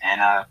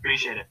 and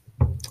appreciate it.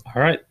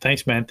 All right.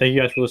 Thanks, man. Thank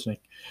you guys for listening.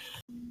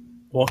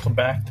 Welcome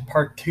back to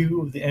part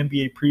 2 of the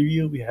NBA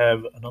preview. We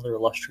have another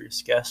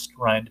illustrious guest,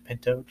 Ryan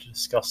Depinto, to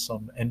discuss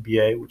some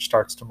NBA, which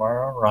starts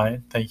tomorrow.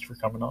 Ryan, thank you for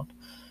coming on.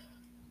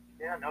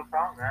 Yeah, no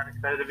problem, man.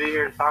 Excited to be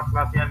here to talk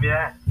about the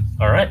NBA.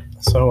 All right.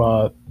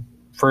 So,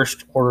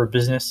 first order of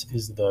business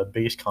is the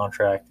biggest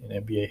contract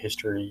in NBA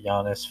history.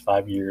 Giannis,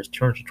 5 years,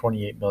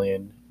 $228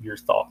 million. Your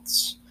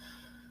thoughts?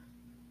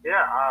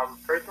 Yeah,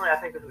 personally, I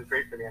think this is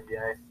great for the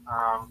NBA.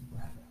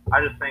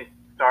 I just think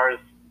stars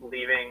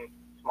leaving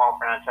small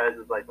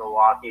franchises like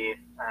Milwaukee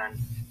and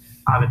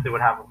obviously what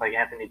happened with like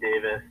Anthony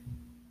Davis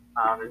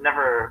is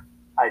never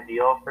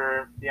ideal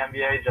for the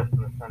NBA, just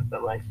in the sense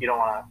that like you don't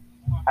want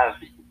to have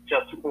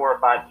just 4 or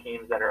 5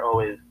 teams that are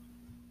always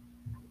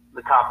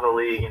the top of the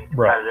league and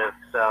competitive.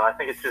 Right. So I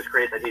think it's just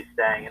great that he's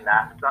staying in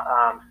that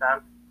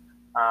sense.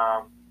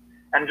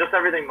 And just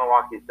everything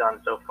Milwaukee's done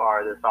so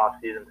far this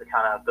offseason to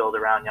kind of build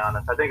around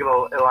Giannis, I think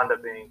it'll end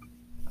up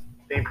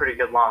being pretty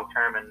good long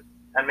term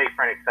and make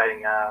for an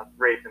exciting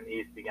race in the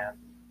East again.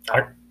 So.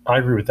 I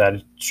agree with that.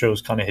 It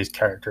shows kind of his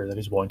character that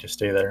he's willing to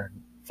stay there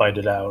and fight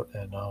it out.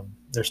 And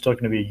they're still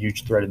going to be a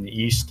huge threat in the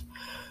East.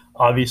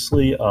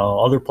 Obviously,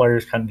 other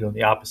players kind of doing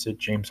the opposite.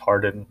 James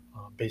Harden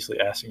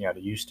basically asking out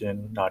of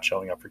Houston, not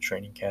showing up for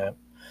training camp,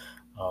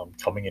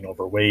 coming in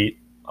overweight,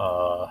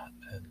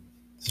 and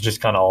it's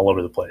just kind of all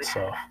over the place.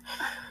 So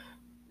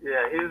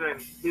yeah,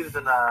 he's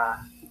been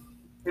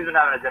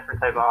having a different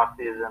type of off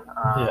season.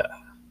 Yeah,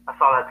 I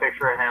saw that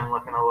picture of him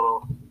looking a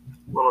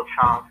little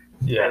chunk,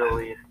 to say the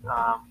least.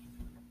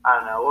 I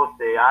don't know. We'll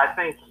see. I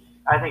think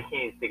he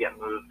needs to get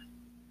moved.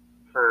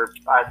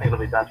 I think it'll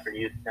be best for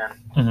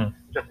Houston,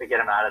 just to get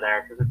him out of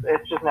there, because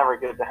it's just never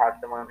good to have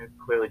someone who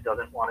clearly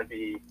doesn't want to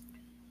be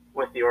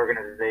with the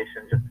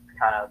organization, just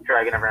kind of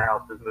dragging everyone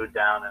else's mood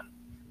down. And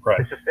right.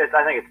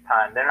 I think it's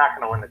time. They're not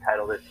going to win the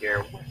title this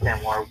year with him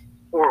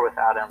or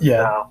without him.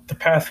 Yeah, so the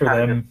path for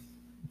them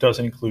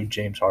doesn't include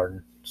James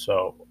Harden.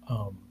 So,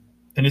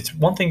 and it's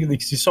one thing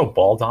because he's so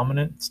ball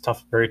dominant. It's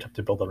very tough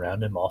to build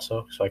around him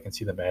also. So I can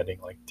see them adding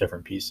like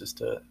different pieces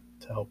to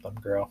help them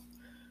grow.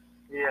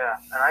 Yeah,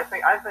 and I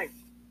think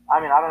I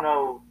don't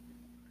know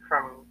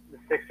from the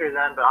Sixers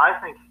end, but I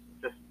think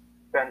just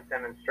Ben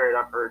Simmons straight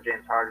up for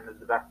James Harden is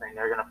the best thing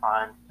they're going to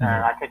find,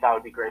 and I think that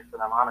would be great for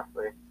them,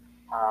 honestly.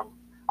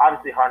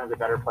 Obviously, Harden's a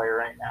better player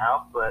right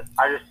now, but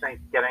I just think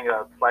getting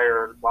a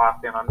player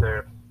locked in on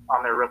their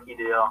rookie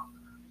deal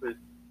who's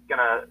going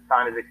to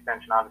sign his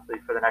extension, obviously,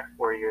 for the next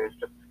 4 years,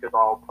 just because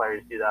all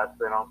players do that,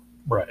 so they don't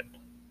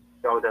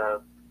go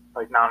to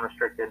like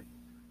non-restricted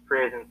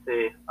free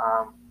agency.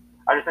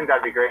 I just think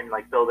that'd be great and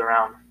like build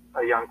around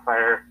a young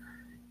player,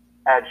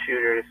 add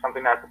shooters,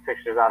 something that the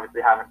Sixers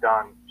obviously haven't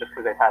done just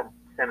because they've had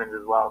Simmons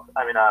as well.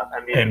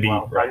 Embiid as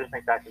well. So I just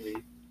think that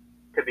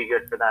could be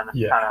good for them.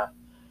 And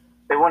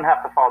they wouldn't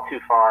have to fall too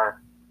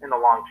far in the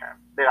long term.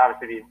 They'd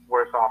obviously be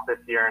worse off this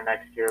year and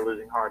next year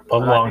losing Harden. But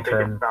long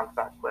term,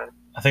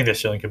 I think their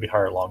ceiling could be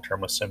higher long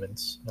term with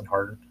Simmons than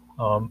Harden.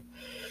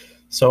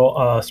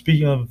 So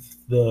speaking of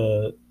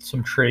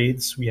some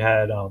trades, we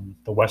had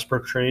the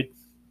Westbrook trade.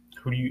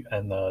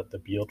 And the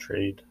Beal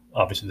trade,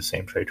 obviously the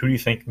same trade. Who do you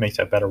think makes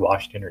that better,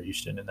 Washington or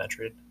Houston in that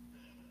trade?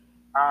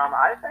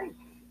 I think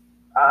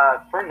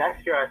for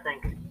next year, I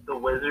think the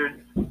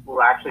Wizards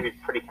will actually be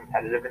pretty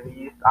competitive in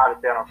the East.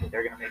 Obviously, I don't think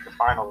they're going to make the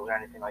finals or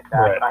anything like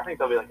that, but I think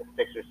they'll be like a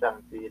 6 or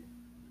 7 seed.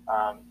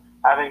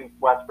 Having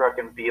Westbrook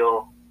and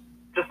Beal,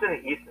 just in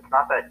the East, it's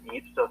not that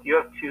deep. So if you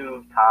have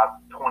 2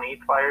 top 20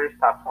 players,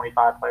 top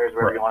 25 players,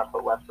 wherever you want to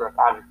put Westbrook,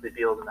 obviously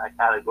Beal's in that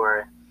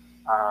category.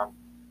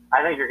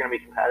 I think you're going to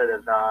be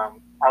competitive.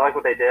 I like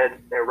what they did.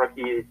 Their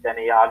rookie,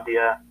 Denny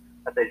Avdia,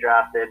 that they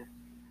drafted.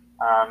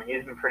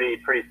 He's been pretty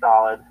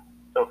solid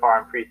so far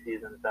in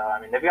preseason. So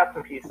they've got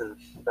some pieces.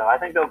 So I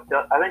think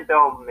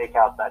they'll make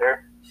out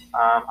better.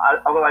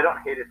 Although I don't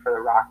hate it for the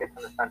Rockets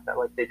in the sense that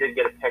like they did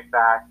get a pick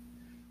back.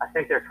 I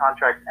think their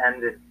contracts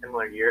end in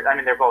similar years.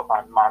 They're both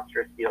on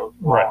monstrous deals,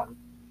 and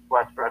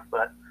Westbrook,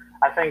 but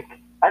I think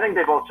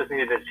they both just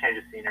needed to change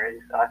of scenery.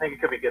 So I think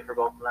it could be good for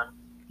both of them.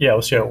 Yeah,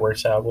 we'll see how it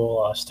works out.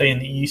 We'll stay in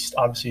the East.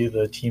 Obviously,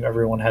 the team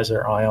everyone has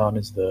their eye on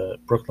is the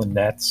Brooklyn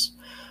Nets.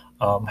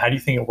 How do you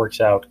think it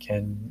works out?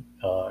 Can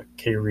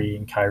KD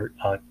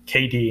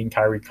and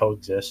Kyrie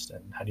coexist?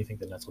 And how do you think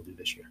the Nets will do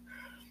this year?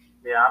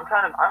 Yeah,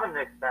 I'm a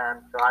Knicks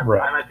fan, so I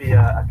might be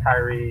a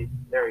Kyrie.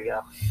 There we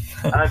go.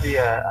 I might be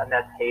a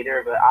Nets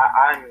hater, but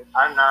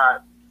I'm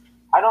not.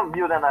 I don't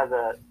view them as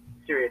a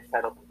serious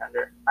title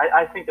contender.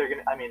 I think they're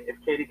gonna. If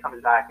KD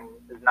comes back and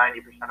is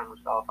 90% of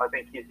himself, I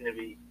think he's gonna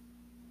be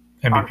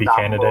MVP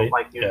candidate,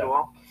 like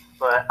usual. Yeah.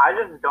 But I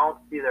just don't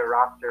see their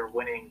roster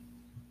winning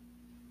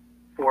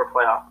 4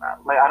 playoff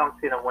rounds. Like I don't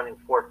see them winning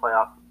 4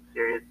 playoff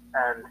series,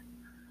 and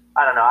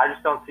I don't know. I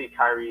just don't see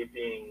Kyrie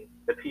being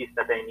the piece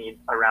that they need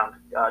around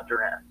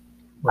Durant.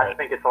 Right. I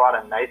think it's a lot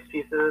of nice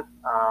pieces,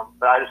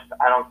 but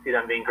I don't see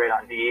them being great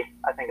on D.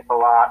 I think it's a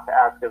lot to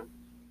ask of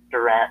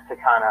Durant to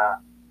kind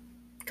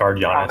of guard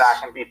Giannis, come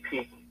back and be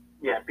peak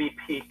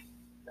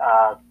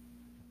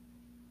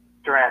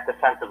Durant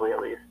defensively at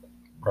least.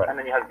 Right. And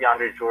then you have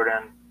DeAndre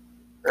Jordan,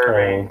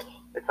 Irving. Old.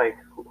 It's like,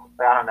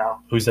 I don't know.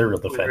 Who's their real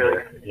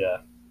defender? Really Yeah.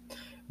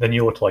 Then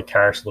you look to like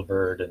Karis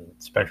LeVert and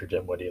Spencer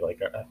Dinwiddie.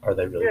 Like, are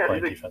they really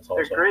playing defense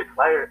also? They're great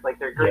players. Like,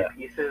 they're great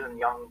pieces and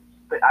young.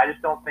 But I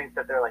just don't think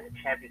that they're like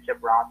a championship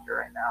roster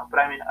right now. But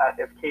I mean,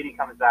 if KD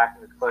comes back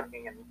and is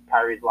clicking and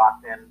Kyrie's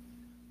locked in,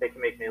 they can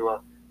make me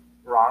look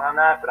wrong on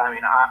that. But I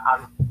mean,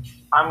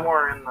 I'm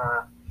more in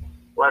the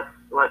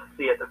let's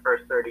see at the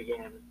first 30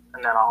 games,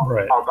 and then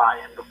I'll buy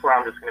in. Before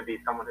I'm just going to be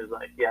someone who's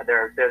like, yeah,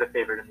 they're the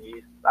favorite in the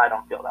East. I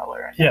don't feel that way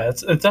right now. Yeah,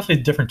 it's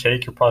definitely a different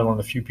take. You're probably one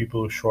of the few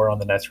people who's short on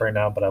the Nets right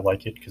now, but I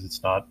like it because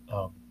it's not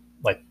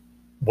like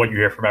what you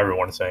hear from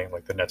everyone saying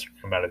like the Nets are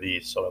coming out of the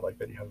East. So I like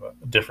that you have a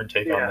different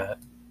take on that.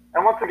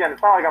 And once again,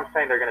 it's not like I'm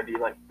saying they're going to be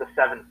like the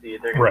 7th seed.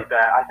 They're going to be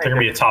bad. I think they're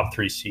going to be a top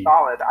 3 seed.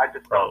 Solid. I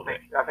just don't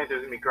think. I think there's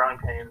going to be growing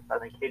pains. I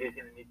think KD's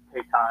going to need to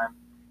take time.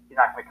 He's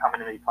not going to come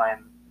in and be playing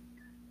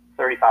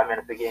 35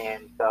 minutes a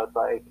game. So it's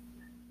like,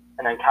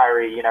 and then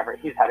Kyrie,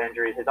 he's had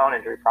injuries, his own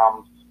injury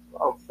problems,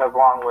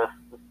 along with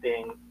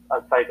being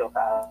a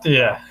psychopath.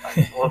 Yeah.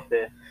 We'll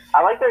see.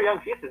 I like their young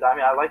pieces. I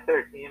mean, I like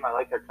their team. I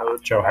like their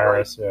coach. Joe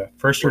Harris,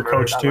 first-year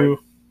coach too.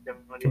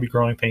 Could be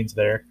growing pains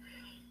there.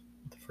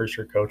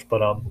 First-year coach,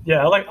 but I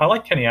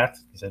like Kenny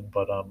Atkinson,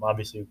 but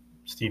obviously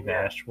Steve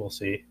Nash. We'll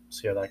see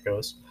how that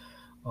goes.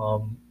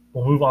 We'll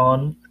move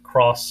on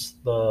across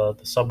the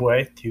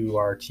subway to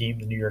our team,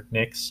 the New York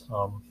Knicks.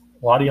 A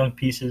lot of young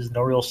pieces,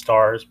 no real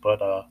stars,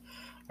 but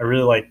I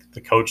really like the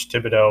coach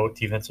Thibodeau,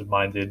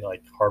 defensive-minded,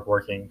 like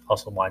hardworking,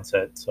 hustle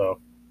mindset. So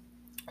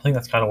I think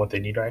that's kind of what they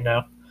need right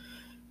now.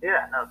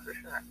 Yeah, no, for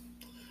sure.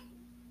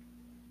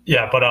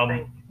 Yeah, but go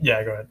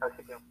ahead.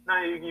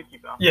 No, you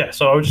keep going. Yeah,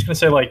 so I was just gonna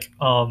say like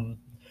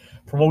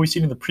from what we've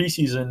seen in the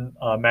preseason,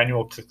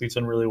 Emmanuel Quickley's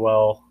done really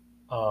well.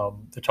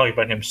 They're talking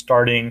about him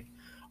starting.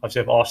 Obviously,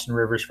 I have Austin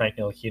Rivers, Frank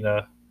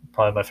Ntilikina,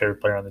 probably my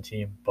favorite player on the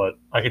team. But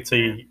I could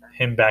see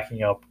him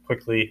backing up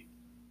quickly.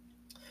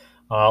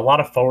 A lot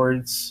of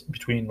forwards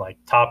between like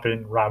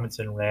Toppin,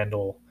 Robinson,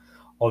 Randall,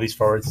 all these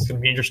forwards. It's going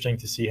to be interesting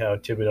to see how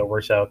Thibodeau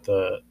works out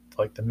the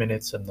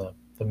minutes and the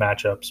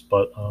matchups.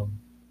 But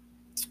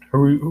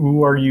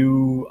who are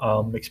you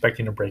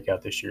expecting to break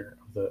out this year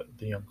of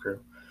the young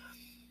crew?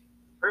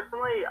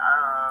 Personally,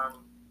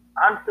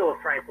 I'm still a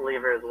Frank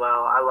believer as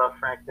well. I love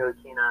Frank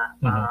Ntilikina.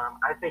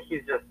 I think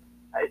he's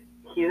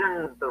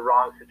in the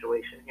wrong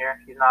situation here.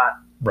 He's not.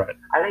 Right.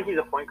 I think he's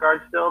a point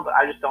guard still, but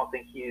I just don't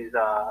think he's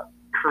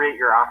create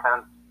your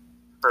offense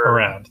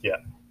for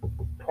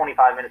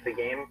 25 minutes a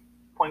game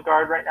point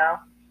guard right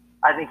now.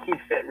 I think he'd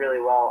fit really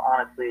well,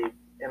 honestly,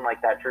 in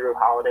like that Drew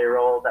Holiday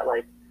role. That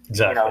like,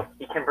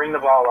 he can bring the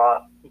ball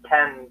up. He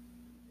can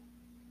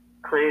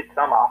create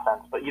some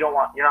offense, but you're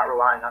not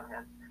relying on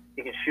him.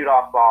 He can shoot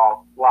off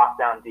ball, lock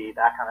down D,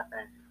 that kind of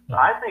thing. So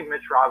I think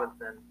Mitch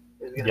Robinson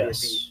is going to be a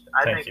beast.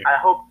 I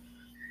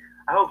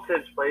hope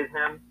Tibbs plays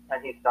him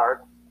and he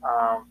starts.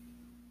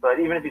 But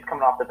even if he's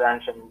coming off the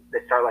bench and they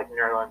start like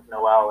Nerlens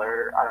Noel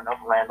or I don't know,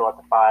 Randall at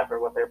the 5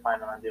 or what they're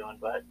planning on doing,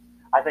 but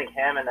I think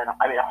him and then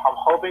I'm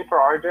hoping for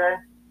RJ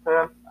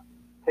to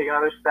take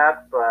another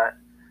step,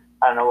 but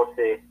I don't know. We'll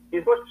see.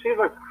 He's looked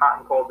hot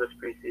and cold this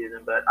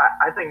preseason, but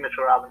I think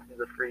Mitchell Robinson's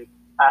a freak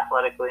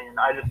athletically, and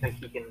I just think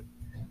he can.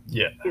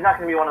 Yeah. He's not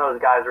going to be one of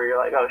those guys where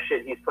you're like, oh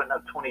shit, he's putting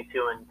up 22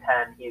 and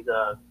 10. He's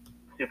a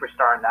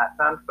superstar in that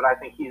sense, but I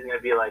think he's going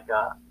to be like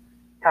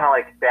kind of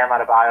like Bam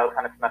Adebayo,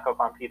 kind of snuck up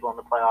on people in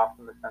the playoffs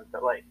in the sense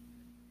that like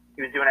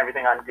he was doing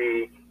everything on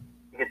D.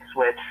 He could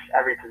switch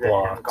every position,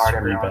 blocks, guard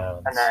everyone,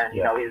 rebounds, and then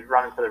he's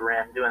running to the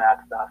rim, doing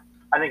that stuff.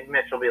 I think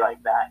Mitch will be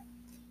like that.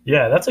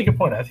 Yeah, that's a good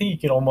point. I think he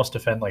can almost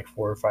defend like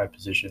 4 or 5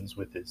 positions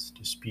with his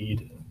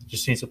speed.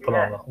 Just needs to put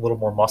on a little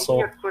more muscle.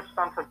 He gets switched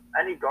on to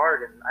any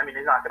guard, and I mean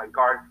he's not going to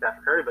guard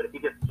Steph Curry, but if he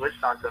gets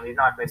switched on to him, he's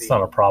not going to be. It's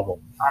not a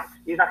problem.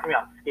 He's not going to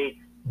be on skates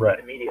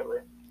immediately.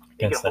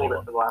 He can hold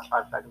it for the last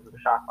 5 seconds of the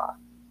shot clock.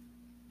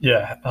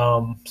 Yeah.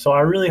 So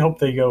I really hope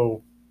they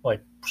go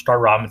like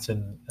start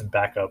Robinson and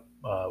back up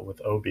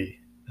with Obi,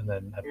 and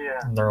then have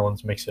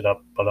Nerlens mix it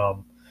up. But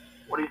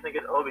what do you think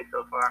of Obi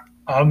so far?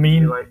 I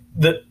mean,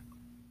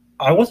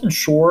 I wasn't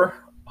sure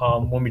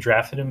when we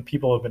drafted him.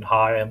 People have been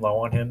high and low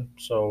on him,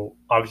 so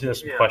obviously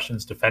there's some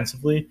questions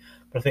defensively,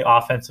 but I think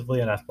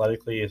offensively and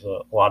athletically is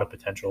a lot of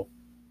potential.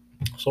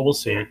 So we'll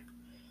see.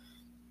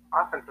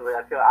 Offensively,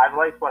 I feel I've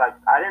liked what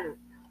I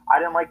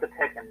didn't like the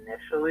pick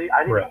initially.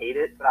 I didn't hate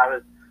it, but I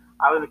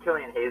was a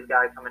Killian Hayes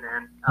guy coming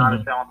in.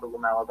 Obviously, I went to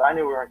LaMelo, but I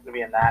knew we weren't going to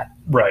be in that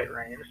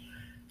range.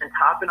 And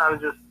Toppin, I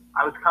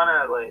was kind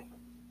of like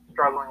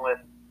struggling with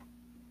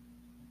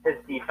his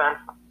defense.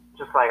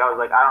 Just like I was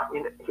like, I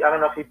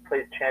don't know if he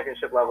plays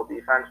championship level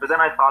defense, but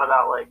then I thought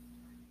about like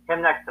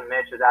him next to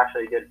Mitch is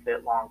actually a good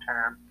fit long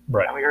term.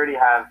 Right. And we already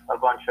have a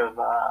bunch of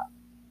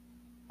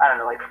I don't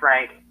know, like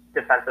Frank,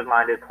 defensive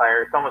minded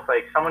players. It's almost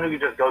like someone who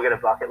could just go get a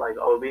bucket like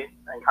Obi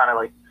and kind of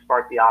like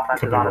spark the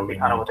offense is honestly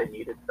kind of what they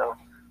needed. So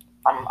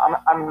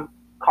I'm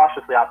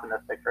cautiously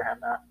optimistic for him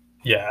now.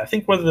 Yeah, I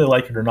think whether they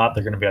like it or not,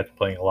 they're going to be out to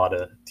playing a lot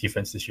of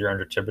defense this year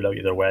under Thibodeau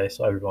either way.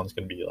 So everyone's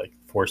going to be like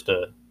forced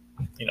to,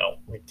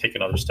 like take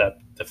another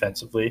step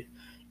defensively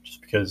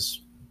just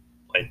because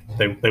like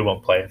they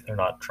won't play if they're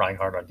not trying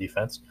hard on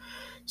defense.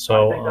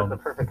 So I think that's the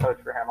perfect coach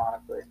for him,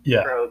 honestly.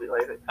 Yeah, for Obi,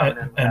 like,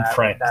 and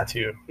Frank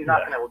too. He's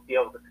not going to be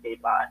able to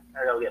skate by,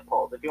 or he'll get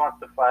pulled. If he wants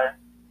to play,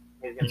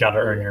 you got to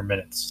earn your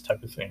minutes,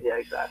 type of thing. Yeah,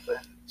 exactly.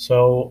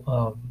 So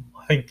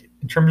I think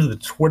in terms of the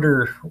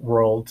Twitter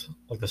world,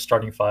 like the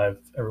starting five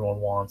everyone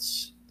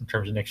wants in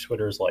terms of Nick's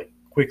Twitter is like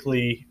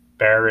Quickly,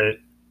 Barrett,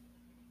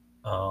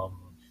 I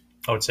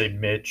would say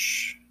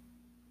Mitch,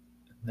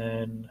 and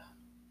then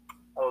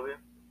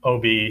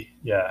Obi,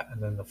 yeah,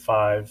 and then the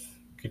five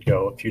could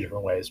go a few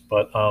different ways.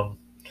 But I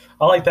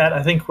like that.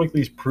 I think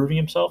Quickly's proving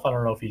himself. I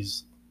don't know if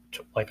he's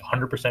like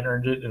 100%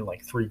 earned it in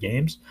like 3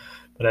 games,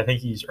 but I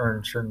think he's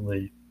earned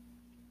certainly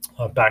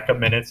backup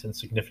minutes and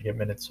significant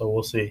minutes. So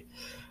we'll see.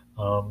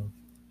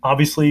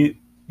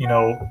 Obviously,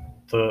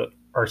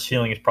 our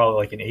ceiling is probably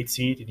like an 8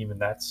 seed, and even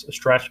that's a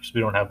stretch because we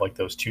don't have like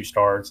those 2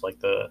 stars like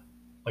the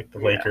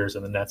Lakers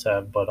and the Nets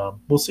have. But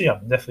we'll see.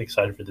 I'm definitely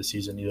excited for the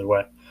season either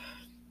way.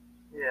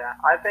 Yeah,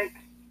 I think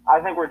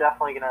we're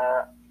definitely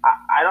gonna.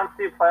 I don't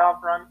see a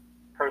playoff run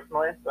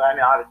personally, but I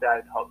mean, obviously,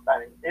 I'd hope. I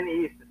mean, in the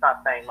East, it's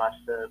not saying much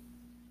to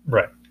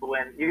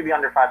win. You could be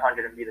under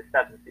 500 and be the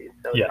 7th seed,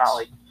 so it's not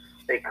like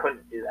they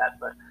couldn't do that.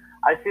 But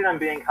I see them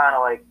being kind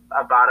of like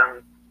a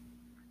bottom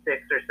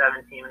 6 or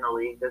 7 team in the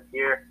league this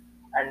year,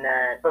 and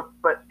then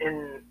but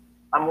in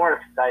a more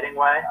exciting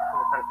way, in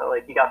the sense that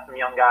like you got some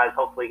young guys,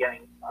 hopefully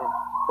getting some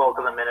bulk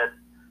of the minutes.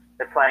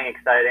 They're playing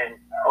exciting.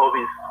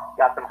 Obi's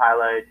got some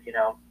highlights.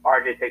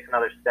 RJ takes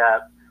another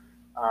step.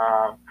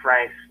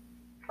 Frank's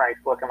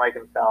looking like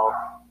himself.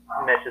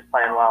 Mitch is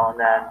playing well, and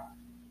then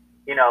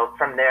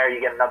from there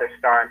you get another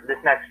star. This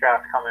next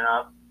draft coming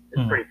up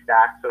is pretty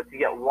stacked. So if you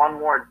get one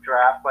more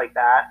draft like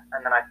that,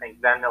 and then I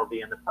think then they'll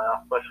be in the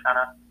playoff push kind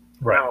of.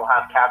 Right. Then we'll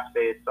have cap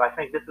space. So I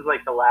think this is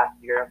like the last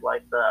year of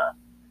like the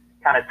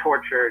kind of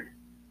tortured.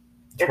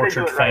 If they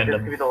do it right,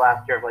 this could be the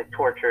last year of like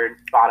tortured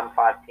bottom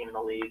 5 team in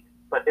the league.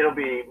 But it'll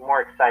be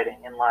more exciting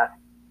and less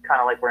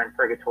kind of like we're in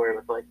purgatory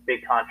with like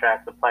big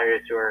contracts of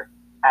players who are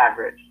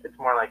average. It's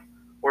more like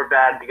we're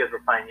bad because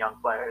we're playing young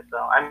players. So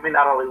I mean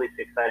that'll at least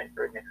be exciting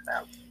for Knicks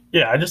fans.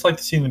 Yeah, I just like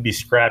to see them be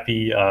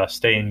scrappy,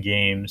 stay in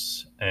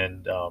games,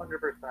 and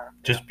 100%,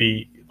 just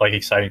be like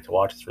exciting to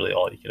watch. It's really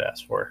all you could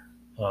ask for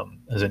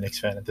as a Knicks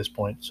fan at this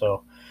point.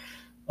 So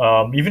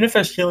even if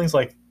their ceiling's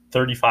like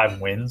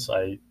 35 wins,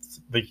 I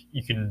think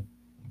you can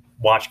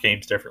watch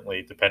games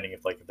differently depending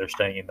if they're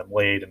staying in them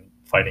late and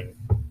fighting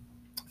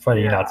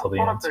out till the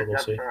end. So we'll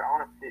see. I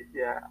want to see.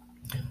 Yeah.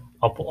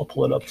 I'll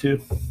pull it up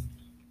too.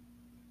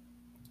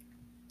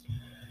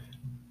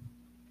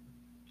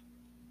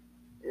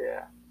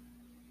 Yeah.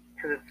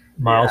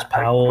 Miles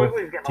Powell,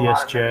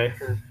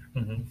 DSJ.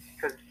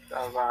 Because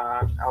of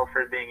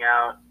Alfred being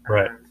out.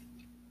 Right.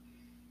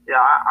 Yeah,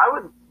 I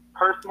would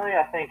personally,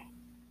 I think,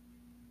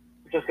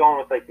 just going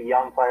with like the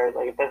young players,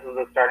 like if this is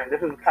the starting,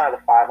 this is kind of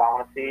the 5 I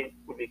want to see,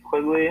 would be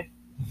Quigley,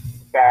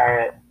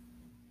 Barrett.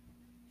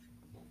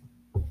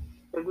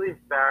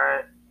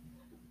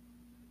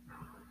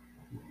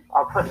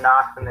 I'll put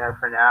Knox in there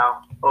for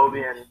now,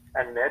 Obi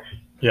and Mitch.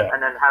 Yeah.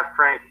 And then have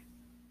Frank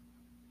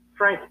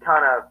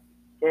kind of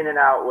in and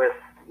out with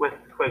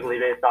Quigley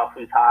based off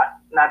who's hot.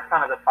 And that's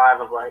kind of the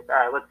 5 of like, all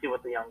right, let's see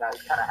what the young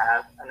guys kind of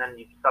have. And then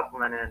you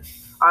supplement in.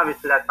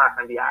 Obviously, that's not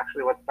going to be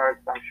actually what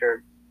starts. I'm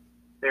sure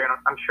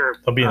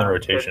they'll be in the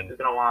rotation. He's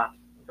going to want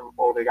some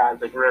older guys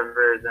like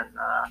Rivers and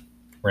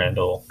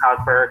Randall.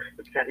 Alex Burks.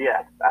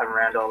 Yeah, Adam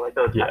Randall, like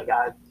those kind of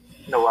guys.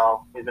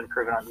 Noel, he's been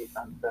proven on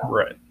defense. So.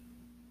 Right.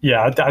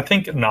 Yeah, I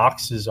think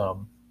Knox is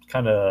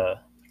kind of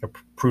like a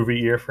prove-it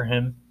year for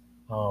him.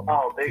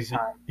 Big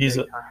time.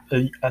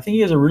 I think he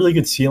has a really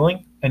good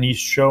ceiling, and he's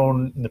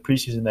shown in the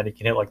preseason that he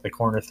can hit like the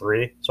corner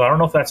 3. So I don't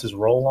know if that's his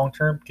role long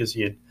term because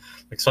he had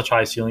like such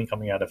high ceiling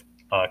coming out of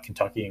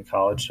Kentucky in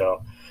college.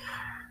 So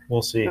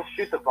we'll see. Just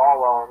shoot the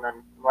ball well, and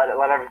then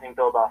let everything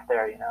build off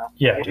there.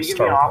 Yeah. If you give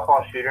me an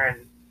off-ball shooter,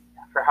 and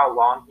for how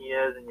long he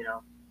is, and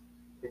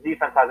his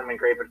defense hasn't been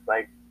great, but it's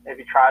like if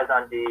he tries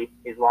on D,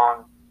 he's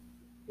long.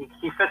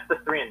 He fits the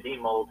 3 and D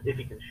mold if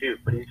he can shoot,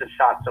 but he's just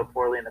shot so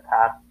poorly in the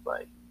past.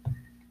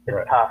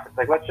 It's tough. It's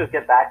like let's just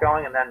get that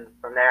going, and then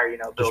from there,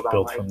 build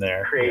on like, from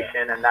there.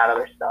 Creation and that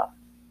other stuff.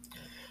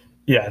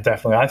 Yeah,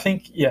 definitely. I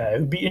think it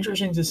would be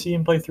interesting to see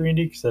him play 3 and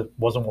D because that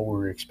wasn't what we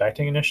were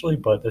expecting initially,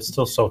 but it's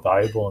still so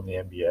valuable in the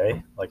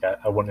NBA. Like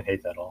I wouldn't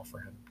hate that at all for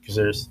him because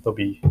there'll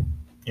be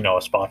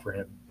a spot for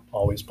him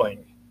always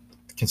playing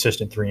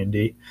consistent 3 and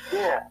D.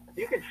 Yeah, if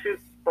you could shoot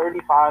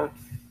 36%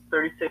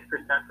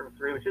 from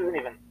 3, which isn't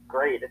even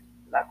great.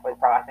 That's like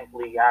probably I think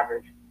league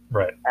average.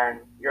 Right. And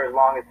you're as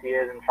long as he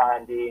is and try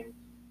and D, and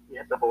you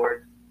hit the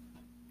board.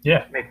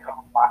 Yeah. Make a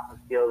couple blocks and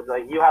steals.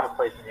 Like you have a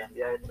place in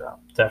the NBA, so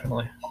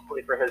definitely.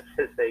 Hopefully for his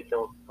sake,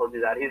 he'll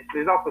do that.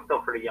 He's also still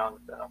pretty young,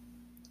 so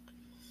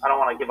I don't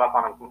want to give up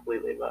on him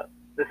completely. But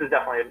this is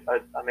definitely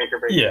a make or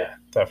break. Yeah,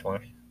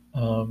 definitely.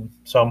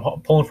 So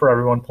I'm pulling for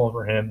everyone, pulling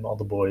for him, all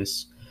the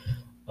boys.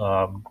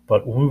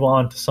 But we'll move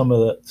on to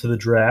the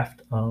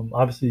draft.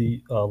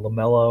 Obviously,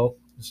 LaMelo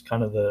is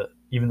kind of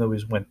even though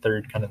he's went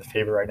 3rd, kind of the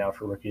favorite right now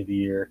for Rookie of the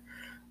Year.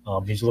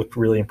 He's looked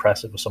really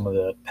impressive with some of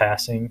the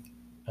passing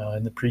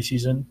in the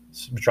preseason.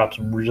 He's dropped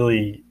some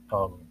really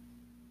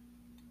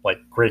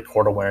great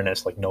court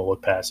awareness, like no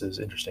look passes,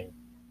 interesting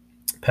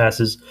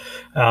passes.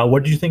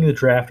 What did you think of the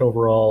draft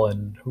overall,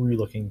 and who are you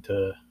looking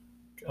to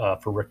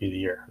for rookie of the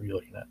year? Who are you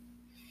looking at?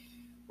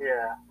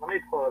 Yeah, let me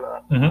pull it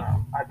up.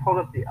 Mm-hmm. I pulled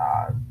up the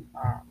odds.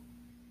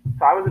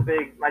 So I was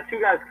my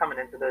two guys coming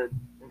into the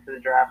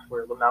drafts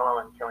were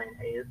LaMelo and Killian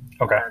Hayes.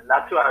 Okay. And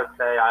that's who I would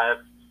say I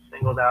have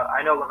singled out.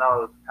 I know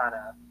LaMelo is kind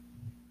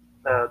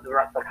of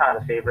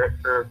the favorite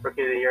for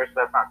rookie of the year,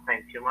 so that's not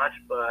saying too much.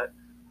 But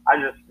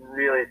I just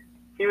really,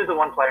 he was the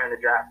one player in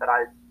the draft that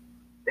I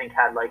think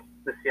had like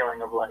the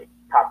ceiling of like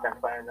top 10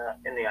 player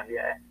in the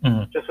NBA.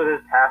 Mm-hmm. Just with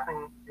his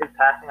passing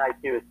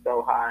IQ is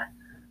so high.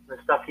 The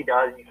stuff he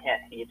does, you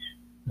can't teach.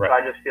 Right. So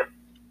I just feel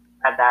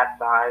at that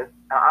size,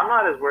 I'm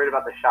not as worried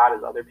about the shot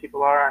as other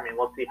people are. I mean,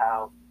 we'll see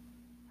how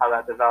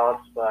that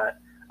develops, but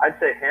I'd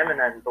say him, and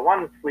then the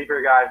one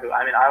sleeper guy who,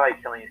 I mean, I like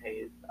Killian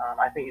Hayes.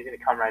 I think he's going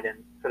to come right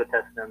in for the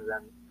Pistons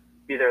and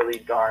be their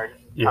lead guard.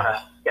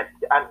 Yeah.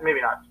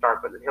 Maybe not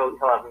start, but he'll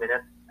have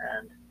minutes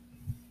and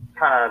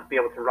kind of be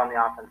able to run the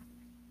offense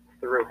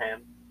through him.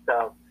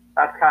 So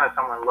that's kind of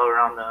someone lower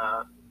on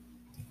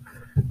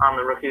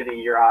the rookie of the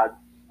year odds,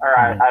 or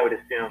I would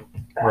assume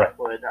that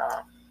would,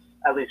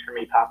 at least for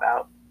me, pop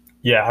out.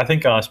 Yeah, I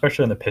think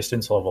especially in the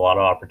Pistons, he'll have a lot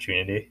of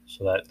opportunity,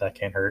 so that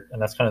can't hurt.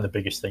 And that's kind of the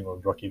biggest thing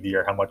with rookie of the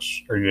year: how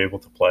much are you able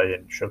to play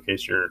and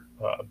showcase your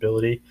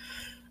ability?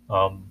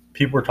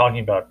 People were talking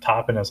about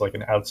Toppin as like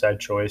an outside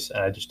choice,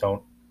 and I just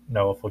don't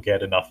know if we'll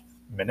get enough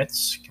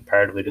minutes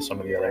comparatively to some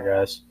of the other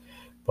guys.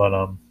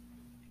 But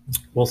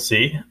we'll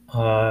see.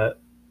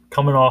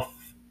 Coming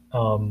off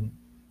the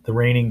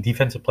reigning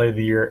Defensive Player of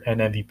the Year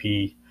and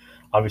MVP,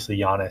 obviously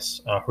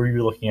Giannis. Who are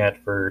you looking at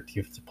for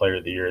Defensive Player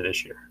of the Year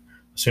this year?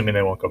 Assuming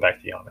they won't go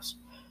back to Giannis.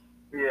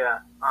 Yeah.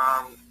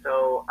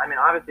 So, I mean,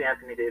 obviously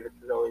Anthony Davis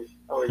is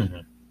always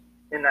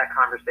in that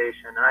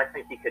conversation, and I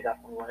think he could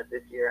definitely win it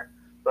this year.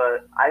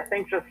 But I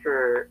think just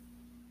for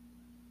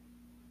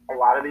a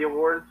lot of the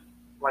awards,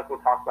 like we'll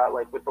talk about,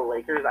 like with the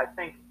Lakers, I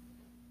think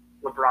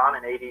LeBron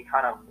and AD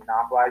kind of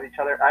monopolize each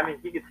other. I mean,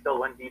 he could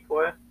still win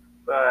Depoy,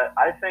 but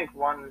I think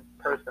one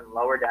person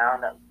lower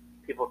down that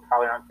people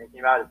probably aren't thinking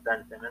about is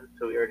Ben Simmons,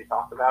 who we already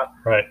talked about.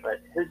 Right.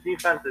 But his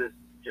defense is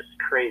just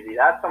crazy.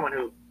 That's someone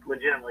who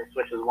legitimately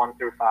switches 1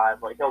 through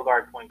 5. Like, he'll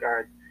guard point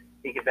guards.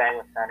 He can bang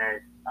with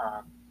centers.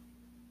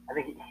 I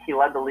think he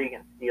led the league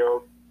in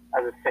steals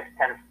as a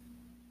 6'10"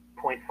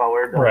 point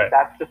forward. Right.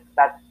 That's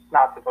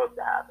not supposed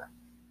to happen.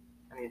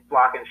 And he's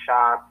blocking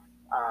shots.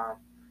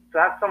 So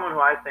that's someone who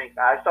I think,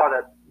 I saw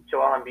that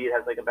Joel Embiid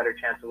has like a better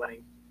chance of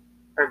winning,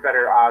 or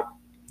better odds,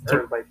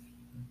 or like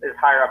is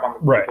higher up on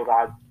the people's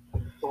odds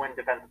to win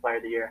Defensive Player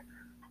of the Year.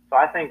 So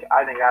I think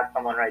that's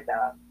someone right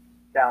down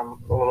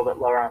a little bit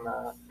lower on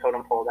the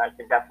totem pole that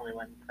can definitely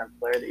win Defensive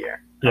Player of the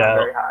Year. Yeah,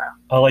 very high.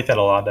 I like that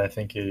a lot. I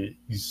think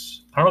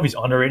he's, I don't know if he's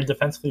underrated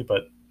defensively,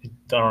 but I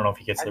don't know if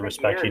he gets the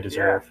respect he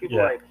deserves. Yeah,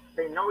 people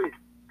they know he's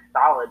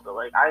solid, but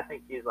like I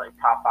think he's like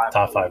top 5.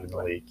 Top 5 in the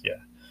league, yeah.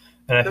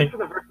 And I think for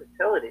the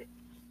versatility.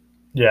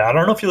 Yeah, I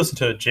don't know if you listened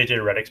to JJ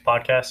Redick's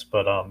podcast,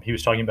 but he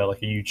was talking about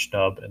like a huge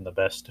snub, and the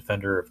best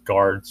defender of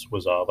guards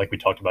was like we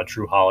talked about,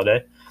 Drew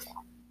Holiday.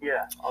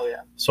 Yeah. Oh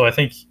yeah. So I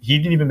think he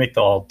didn't even make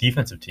the all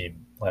defensive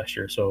team last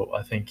year. So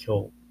I think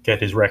he'll get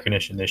his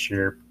recognition this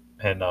year.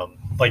 And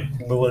like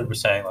Lillard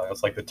was saying, like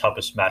it's like the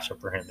toughest matchup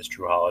for him is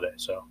Drew Holiday.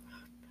 So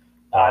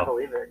I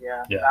believe it.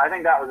 Yeah. I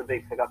think that was a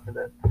big pickup for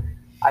this.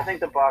 I think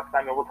the Bucks.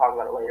 I mean, we'll talk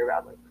about it later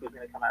about like who's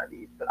going to come out of the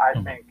East, but I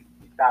think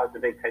that was a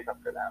big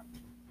pickup for them,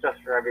 just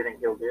for everything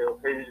he'll do.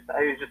 He's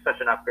just such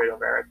an upgrade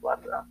over Eric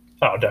Bledsoe.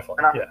 Oh,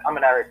 definitely. And I'm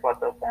an Eric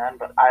Bledsoe fan,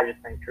 but I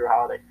just think Drew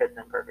Holiday fits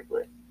in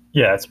perfectly.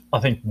 Yeah, it's I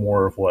think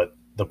more of what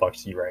the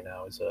Bucks need right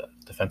now is a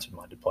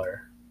defensive-minded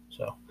player.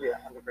 So yeah,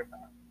 100%.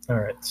 All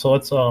right, so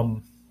let's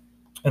and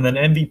then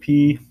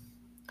MVP.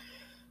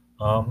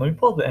 Let me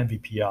pull up the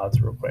MVP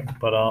odds real quick.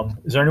 But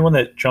is there anyone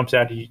that jumps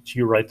out to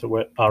you right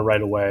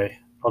away,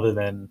 other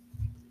than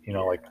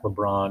like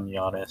LeBron,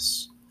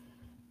 Giannis?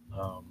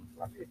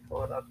 Let me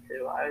pull it up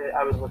too.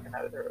 I was looking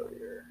at it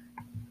earlier.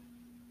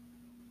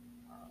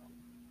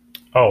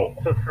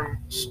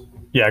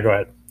 Yeah, go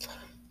ahead.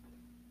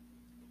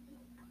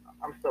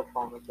 I'm still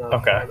pulling this up.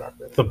 Okay.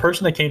 The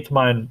person that came to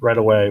mind right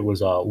away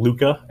was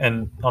Luka,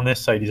 and on this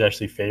site he's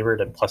actually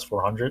favored at plus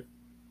 400.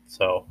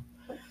 So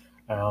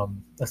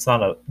that's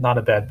not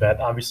a bad bet.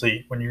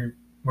 Obviously, when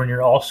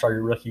you're all-star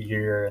your rookie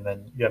year, and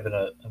then you have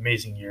an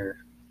amazing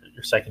year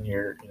your second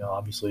year,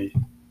 obviously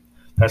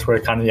that's where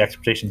kind of the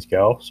expectations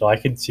go. So I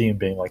could see him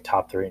being like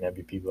top 3 in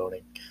MVP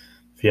voting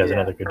if he has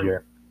another good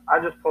year. I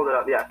just pulled it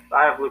up. Yes,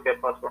 I have Luka at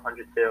plus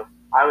 400 too.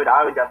 I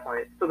would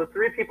definitely. So the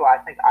 3 people I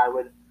think I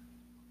would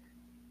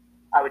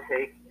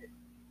take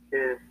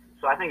is,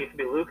 so I think it could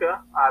be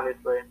Luka,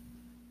 obviously.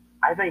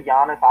 I think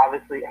Giannis,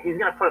 obviously, he's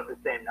going to put up the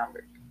same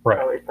numbers. Right.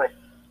 So it's like,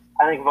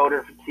 I think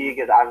voter fatigue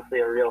is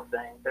obviously a real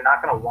thing. They're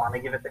not going to want to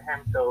give it to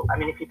him. So, I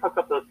mean, if he puts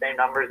up those same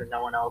numbers and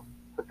no one else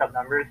puts up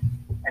numbers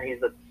and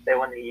they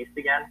win the East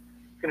again,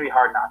 it's going to be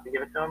hard not to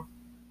give it to him.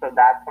 So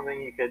that's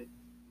something you could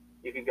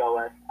go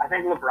with. I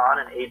think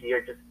LeBron and AD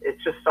are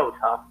it's just so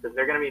tough because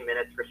they're going to be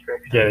minutes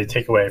restrictions. Yeah, they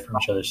take away from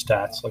each other's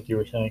stats, like you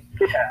were saying.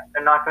 Yeah,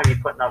 they're not going to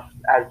be putting up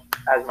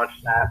as much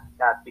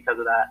stats because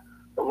of that.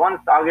 But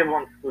I'll give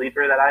one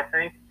sleeper that I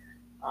think,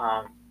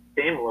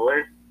 Dame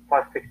Lillard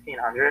plus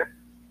 1,600.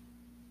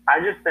 I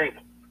just think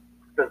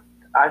the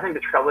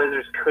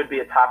Trailblazers could be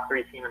a top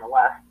 3 team in the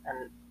West,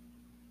 and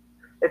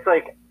it's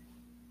like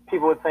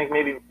people would think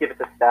maybe give it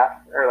to Steph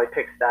or like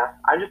pick Steph.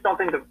 I just don't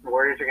think the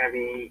Warriors are going to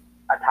be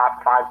a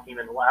top 5 team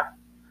in the West.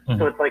 Mm-hmm.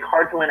 So it's like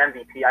hard to win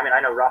MVP. I mean, I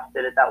know Russ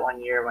did it that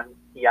one year when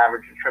he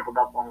averaged a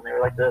triple-double when they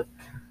were like the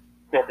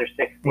 5th or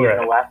 6th team in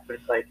the West. But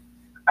it's like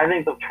I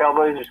think the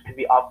Trailblazers could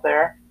be up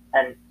there,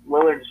 and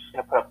Lillard's just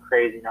going to put up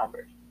crazy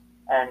numbers.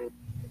 And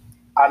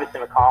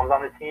obviously McCollum's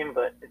on the team,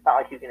 but it's not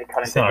like he's going to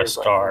cut into his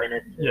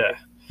minutes. Yeah.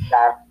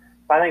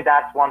 So I think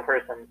that's one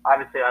person.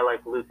 Obviously, I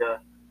like Luka.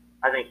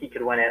 I think he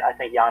could win it. I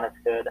think Giannis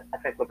could. I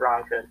think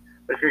LeBron could.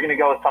 But if you're going to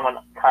go with someone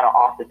kind of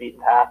off the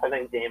beaten path, I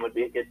think Dame would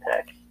be a good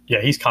pick.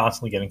 Yeah, he's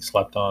constantly getting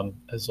slept on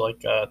as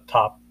like a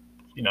top,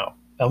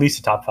 at least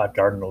a top 5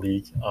 guard in the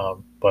league.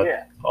 But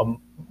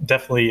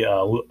definitely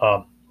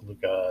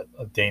Luka,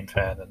 a Dame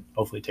fan, and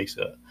hopefully takes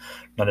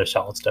another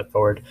solid step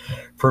forward.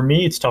 For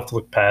me, it's tough to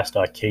look past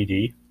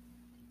KD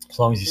as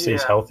long as he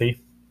stays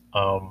healthy,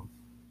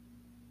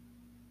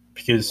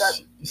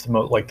 because he's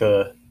one of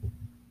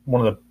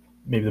the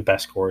maybe the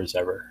best scorers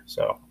ever.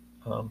 So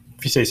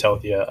if he stays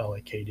healthy, I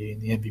like KD in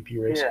the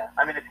MVP race. Yeah,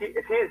 I mean,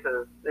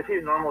 if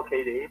he's normal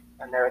KD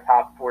and they're a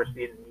top 4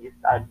 seed in the East,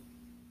 I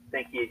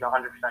think he 100%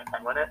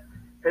 can win it.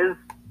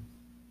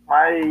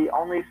 My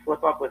only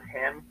slip up with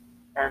him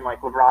and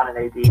like LeBron and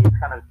AD, it's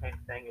kind of the same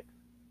thing.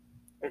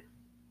 It's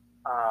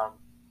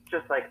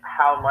just like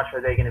how much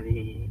are they going to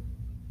be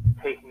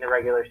taking the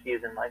regular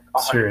season like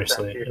 100%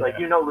 seriously? Yeah. Like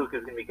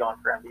Luka's going to be going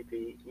for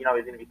MVP. He's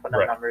going to be putting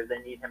up numbers. They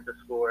need him to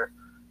score.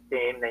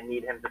 Dame, they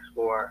need him to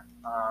score.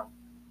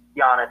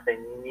 Giannis, they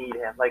need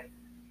him. Like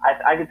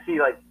I could see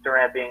like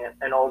Durant being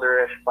an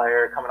older-ish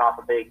player coming off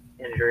a big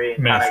injury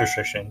and minutes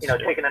restrictions,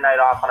 taking a night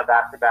off on a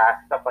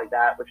back-to-back, stuff like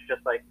that, which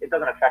just like it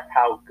doesn't affect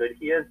how good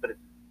he is, but it's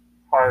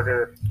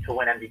harder to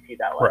win MVP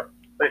that way. Right.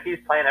 But if he's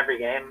playing every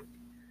game,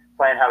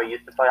 playing how he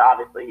used to play,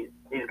 obviously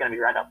he's going to be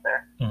right up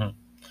there. Mm-hmm.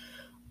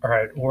 All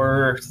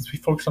right, since we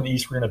focus on the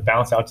East, we're going to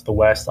bounce out to the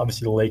West.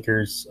 Obviously, the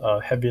Lakers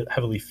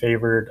heavily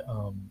favored.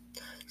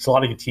 There's a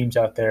lot of good teams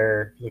out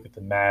there. You look at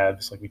the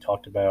Mavs, like we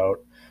talked about.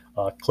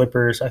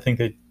 Clippers, I think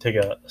they take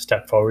a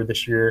step forward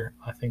this year.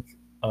 I think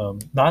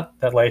not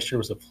that last year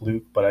was a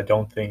fluke, but I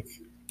don't think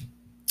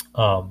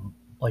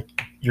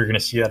you're going to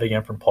see that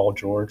again from Paul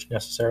George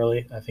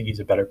necessarily. I think he's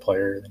a better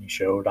player than he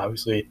showed.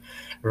 Obviously,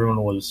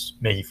 everyone was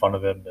making fun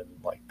of him and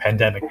like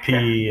Pandemic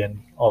P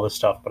and all this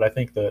stuff, but I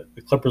think the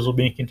Clippers will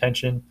be in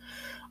contention.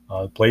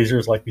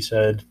 Blazers, like we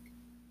said,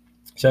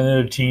 some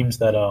of the teams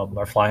that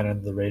are flying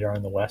under the radar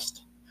in the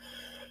West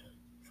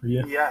for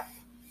you. Yeah.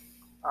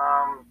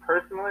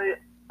 Personally,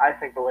 I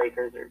think the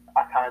Lakers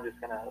are kind of just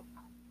going to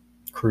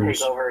cruise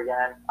take over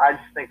again. I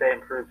just think they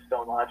improved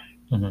so much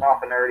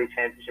off an already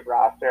championship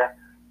roster.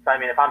 So, I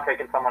mean, if I'm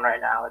picking someone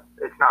right now,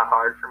 it's not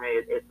hard for me.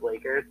 It's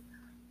Lakers.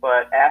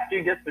 But after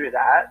you get through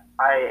that,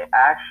 I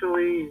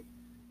actually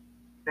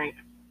think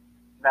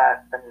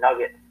that the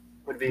Nuggets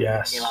would be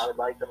the team I would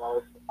like the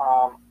most.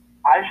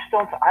 I just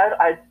don't –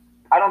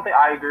 I don't think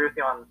I agree with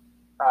you on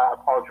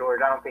Paul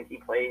George. I don't think he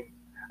played.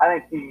 I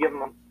think you give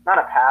him not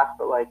a pass,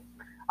 but, like,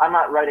 I'm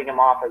not writing him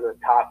off as a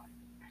top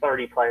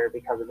 30 player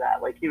because of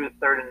that. Like, he was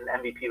third in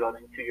MVP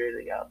voting 2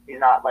 years ago. He's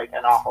not, like,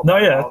 an awful – No,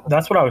 yeah,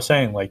 that's what I was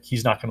saying. Like,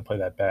 he's not going to play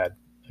that bad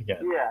again.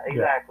 Yeah,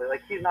 exactly. Yeah.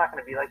 Like, he's not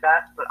going to be like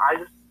that. But I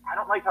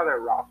don't like how their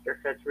roster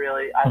fits,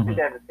 really. I think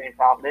they have the same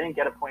problem. They didn't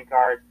get a point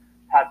guard.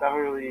 Pat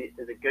Beverly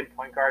is a good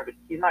point guard, but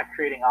he's not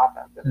creating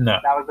offense. And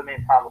that was the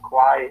main problem with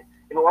Kawhi.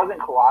 If it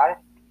wasn't Kawhi,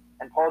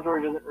 and Paul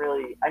George isn't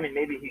really – I mean,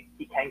 maybe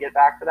he can get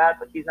back to that,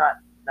 but he's not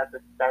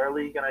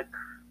necessarily going to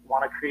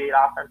want to create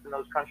offense in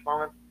those crunch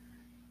moments.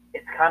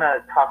 It's kind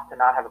of tough to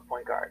not have a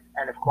point guard,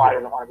 and if Kawhi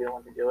doesn't want to be the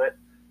one to do it.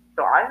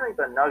 So I think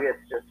the Nuggets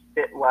just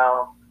fit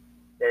well.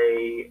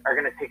 They are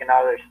going to take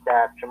another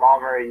step. Jamal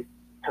Murray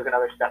took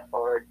another step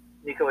forward.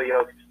 Nikola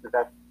Jokic is the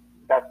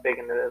best big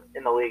in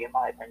the league, in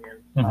my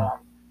opinion.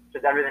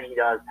 Just everything he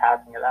does,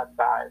 passing at that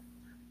size.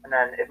 And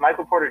then if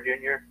Michael Porter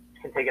Jr.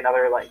 can take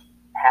another like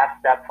half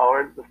step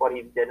forward with what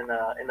he did in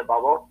the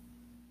bubble,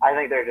 I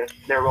think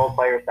they're role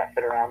players that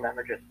fit around them.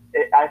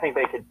 I think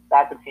they could.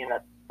 That's a team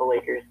that the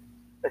Lakers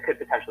that could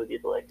potentially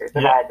beat the Lakers.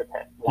 If I had to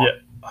pick one. Yeah,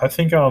 I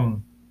think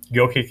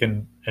Jokic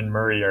and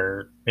Murray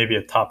are maybe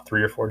a top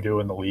 3 or 4 duo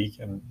in the league,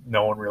 and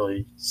no one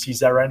really sees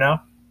that right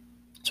now.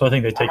 So I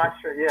think they take. I'm not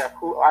sure. Yeah,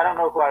 I don't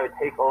know who I would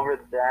take over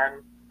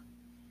them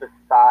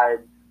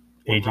besides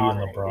AD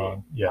and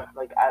LeBron. Yeah,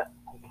 like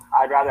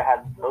I'd rather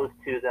have those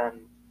two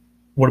than.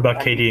 What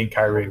about KD and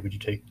Kyrie? Would you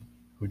take?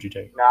 Who'd you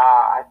take? Nah,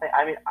 I think.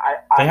 I mean,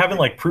 they haven't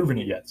like proven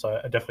it yet, so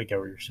I definitely get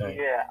what you're saying.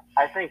 Yeah,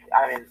 I think.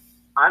 I mean,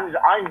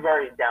 I'm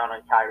very down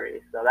on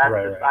Kyrie, so that's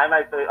just, I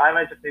might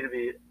just need to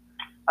be.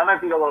 I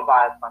might be a little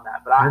biased on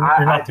that, but you're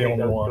not I the take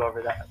only those one. two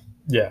over that.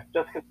 Yeah.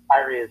 Just because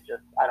Kyrie is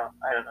just, I don't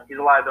know. He's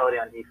a liability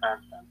on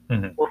defense.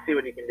 And we'll see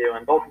what he can do.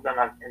 And both of them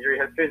have injury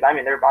histories. I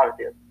mean, they're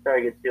obviously a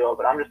very good duo,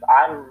 but I'm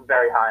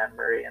very high on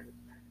Murray and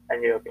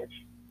Jokic,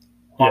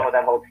 along with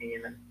that whole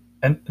team.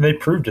 And they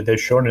proved it. They've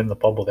shown it in the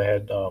bubble. They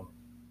had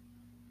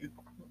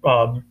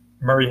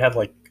Murray had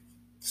like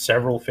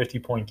several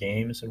 50-point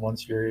games in one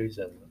series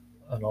and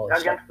all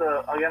that against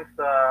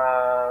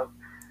stuff.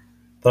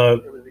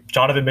 The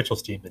Donovan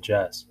Mitchell's team, the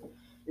Jazz.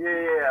 Yeah,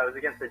 it was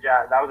against the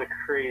Jazz. That was a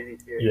crazy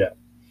series.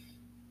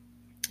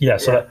 Yeah.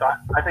 So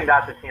I think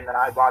that's a team that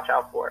I'd watch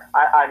out for.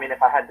 I mean,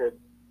 if I had to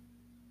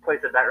place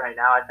a bet right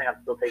now, I think I'm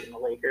still taking the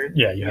Lakers.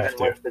 Yeah, you have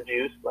to. Even with the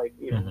juice, like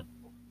even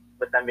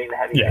with them being the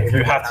heavy. Yeah, if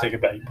you have to take a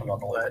bet, you put on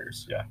the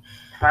Lakers. Yeah.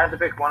 If I had to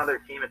pick one other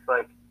team, it's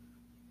like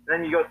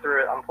then you go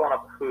through it. I'm pulling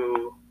up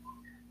who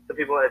the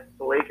people. It's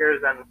the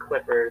Lakers and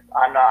Clippers.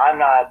 I'm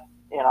not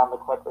in on the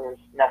Clippers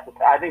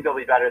necessarily. I think they'll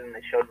be better than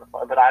they showed in the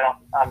play, but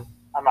I'm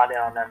not in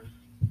on them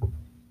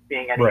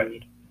being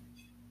any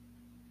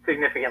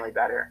significantly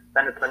better.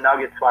 Then it's the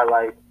Nuggets, who I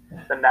like.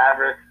 The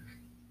Mavericks,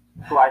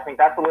 who I think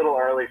that's a little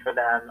early for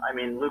them. I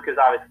mean, Luke is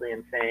obviously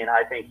insane.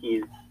 I think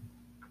he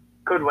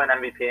could win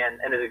MVP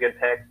and is a good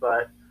pick,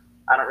 but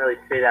I don't really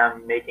see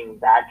them making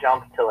that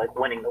jump to like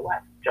winning the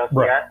West just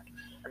yet.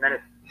 And then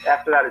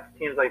after that, it's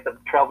teams like the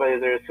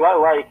Trailblazers, who I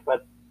like,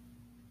 but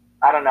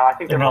I don't know. I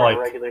think they're more like a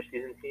regular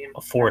season team.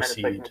 A 4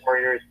 seed. It's like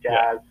Warriors,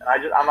 Jazz,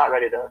 and I'm not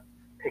ready to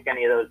pick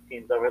any of those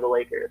teams over the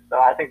Lakers. So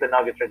I think the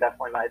Nuggets are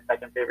definitely my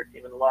second favorite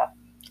team in the West.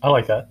 I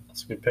like that.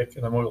 That's a good pick.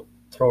 And then we'll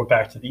throw it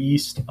back to the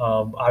East.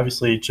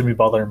 Obviously, Jimmy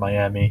Butler in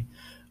Miami,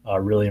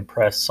 really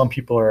impressed. Some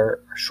people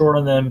are short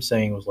on them,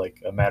 saying it was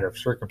like a matter of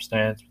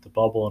circumstance with the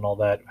bubble and all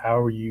that. How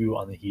are you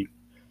on the Heat?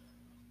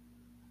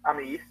 On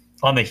the East?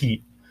 On the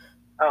Heat.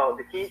 Oh,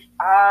 the Heat?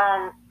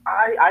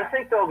 I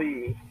think they'll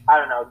be, I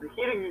don't know. The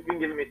Heat have been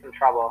giving me some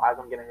trouble as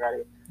I'm getting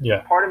ready.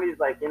 Yeah. Part of me is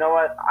like, you know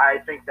what? I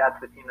think that's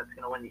the team that's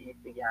going to win the East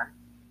again.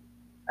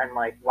 And,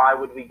 like, why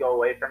would we go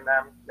away from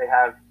them? They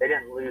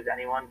didn't lose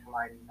anyone to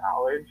my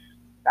knowledge.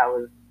 That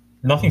was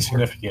nothing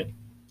significant.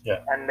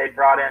 Yeah. And they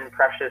brought in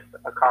Precious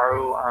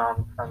Akaru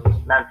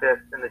from Memphis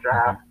in the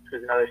draft,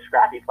 who's another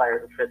scrappy player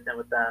who fits in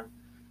with them.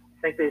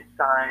 I think they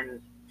signed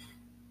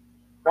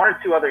one or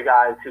two other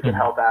guys who could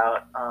help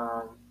out.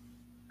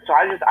 So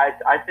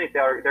I think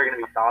they're going to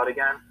be solid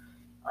again.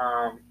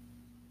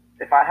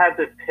 If I had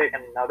to pick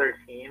another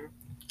team,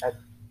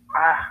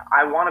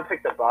 I want to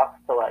pick the Bucks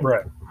to like.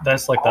 Right.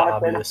 That's like the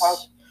obvious.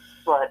 Bucks,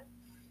 but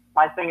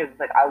my thing is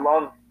like I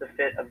love the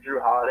fit of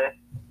Drew Holiday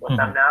with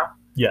them now.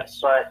 Yes.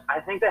 But I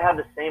think they have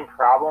the same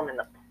problem in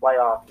the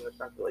playoffs in the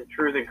sense that like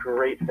Drew's a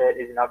great fit,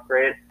 he's an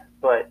upgrade,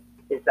 but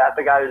is that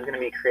the guy who's going to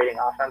be creating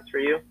offense for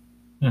you?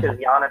 Because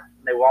Giannis,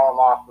 they wall him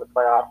off in the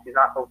playoffs. He's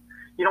not.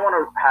 You don't want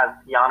to have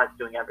Giannis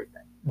doing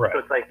everything. Right. So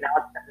it's like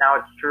now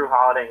it's Drew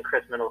Holiday and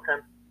Chris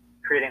Middleton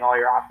creating all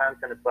your offense,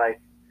 and it's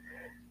like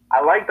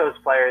I like those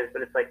players,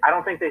 but it's like I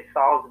don't think they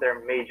solved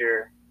their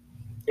major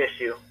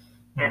issue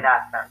in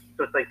that sense.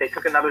 So it's like they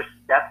took another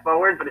step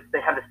forward, but they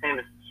have the same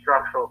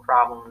structural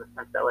problem in the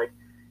sense that like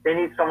they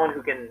need someone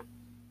who can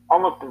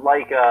almost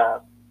like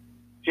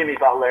Jimmy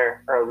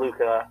Butler or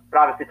Luka, but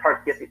obviously it's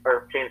hard to get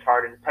or James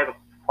Harden type of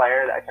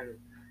player that can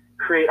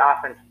create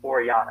offense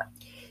for Giannis.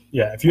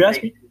 Yeah, if you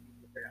ask me.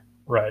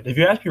 Right. If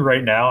you ask me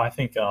right now, I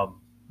think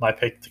my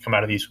pick to come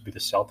out of these would be the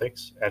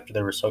Celtics after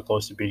they were so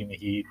close to beating the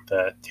Heat,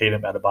 the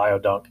Tatum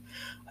Adebayo dunk.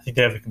 I think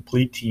they have a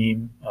complete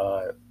team,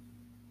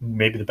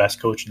 maybe the best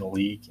coach in the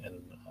league, and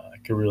I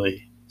could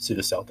really see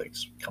the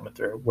Celtics coming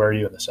through. Where are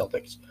you in the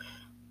Celtics?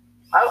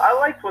 I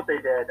liked what they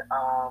did.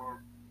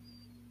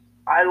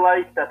 I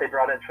like that they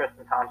brought in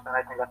Tristan Thompson.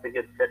 I think that's a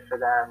good fit for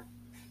them.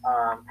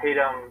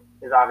 Tatum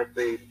is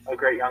obviously a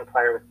great young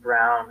player with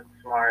Brown and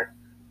Smart.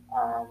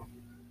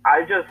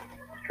 I just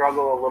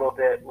struggle a little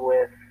bit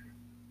with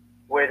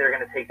where they're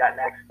going to take that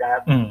next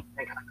step and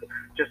kind of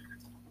just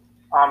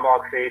on-ball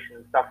creation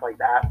and stuff like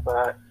that.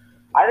 But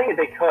I think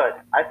they could.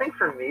 I think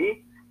for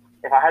me,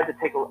 if I had to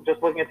take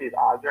just looking at these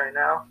odds right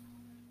now,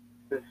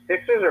 the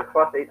Sixers are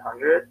plus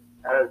 800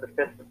 as the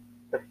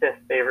fifth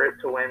favorite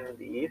to win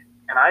the East,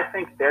 and I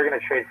think they're going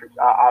to trade for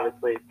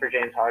obviously for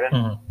James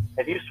Harden.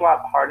 If you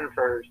swap Harden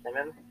for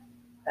Simmons,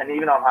 and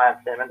even on high on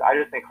Simmons, I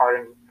just think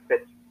Harden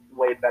fits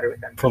way better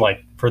with them.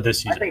 For this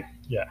season, I think,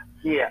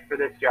 yeah, for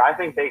this year, I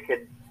think they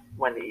could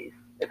win the East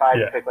if I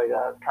had to pick like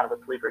a kind of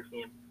a sleeper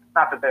team.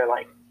 Not that they're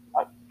like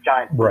a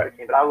giant sleeper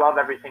team, but I love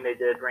everything they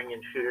did, bringing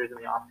in shooters in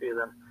the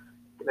offseason.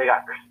 They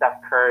got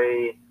Steph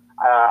Curry.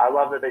 I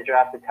love that they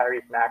drafted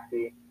Tyrese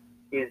Maxey.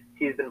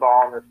 He's been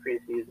balling this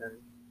preseason.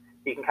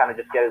 He can kind of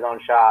just get his own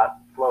shot,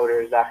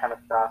 floaters, that kind of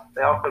stuff.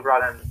 They also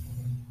brought in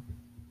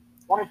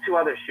one or two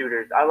other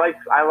shooters. I liked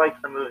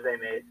the moves they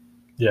made.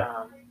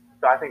 Yeah.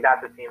 So I think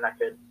that's a team that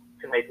could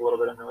make a little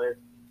bit of noise.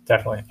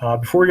 Definitely.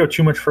 Before we go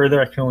too much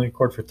further, I can only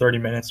record for 30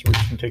 minutes. We're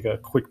just going to take a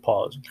quick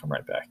pause and come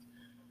right back.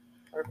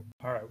 Perfect.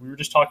 All right. We were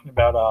just talking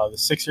about the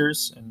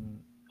Sixers and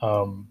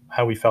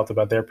how we felt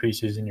about their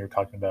preseason. You were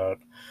talking about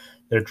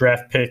their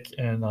draft pick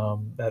and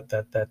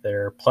that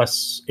they're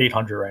plus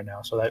 800 right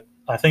now. So that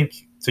I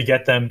think to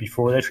get them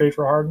before they trade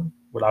for Harden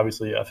would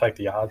obviously affect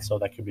the odds. So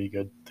that could be a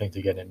good thing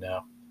to get in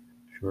now.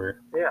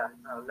 Sure. Yeah,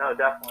 no,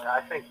 definitely.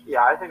 I think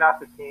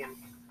that's a team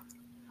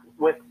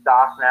with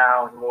Doc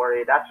now and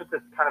Morey. That's just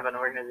kind of an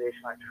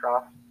organization I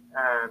trust.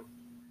 And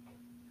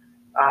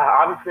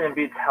obviously,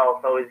 Embiid's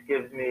health always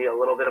gives me a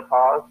little bit of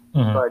pause,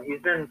 but he's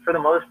been, for the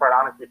most part,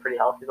 honestly, pretty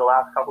healthy the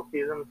last couple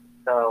seasons.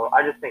 So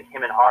I just think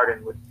him and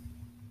Harden would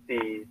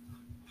be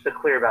the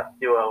clear best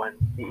duo in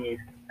the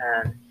East,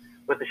 and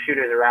with the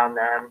shooters around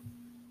them.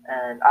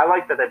 And I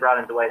like that they brought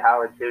in Dwight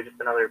Howard too, just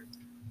another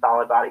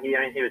solid body. He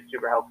was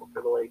super helpful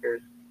for the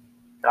Lakers.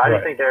 So I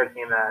just think they're a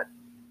team that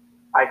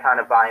I kind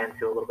of buy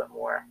into a little bit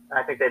more, and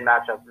I think they'd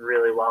match up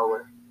really well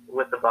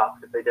with the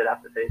Bucks if they did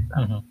have to face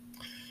them.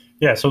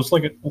 Yeah, so it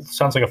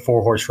sounds like a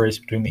 4-horse race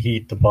between the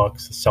Heat, the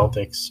Bucks, the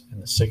Celtics,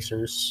 and the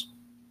Sixers.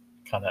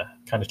 Kind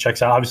of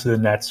checks out. Obviously, the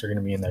Nets are going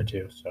to be in there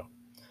too. So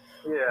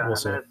yeah, we'll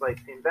see. And then it's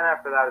like then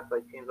after that, it's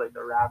like teams like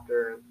the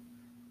Raptors,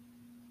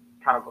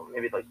 kind of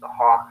maybe like the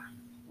Hawks,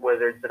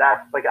 Wizards. But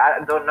that's like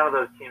none of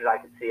those teams I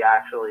could see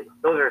actually.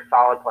 Those are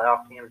solid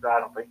playoff teams, but I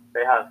don't think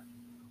they have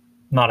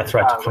not a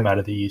threat to come out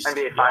of the East.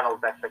 NBA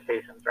Finals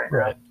expectations right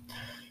now.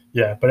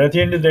 Yeah, but at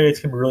the end of the day, it's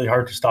going to be really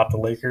hard to stop the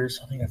Lakers.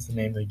 I think that's the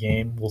name of the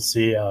game. We'll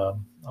see.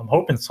 I'm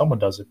hoping someone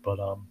does it, but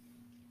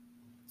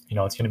it's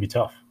going to be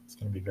tough. It's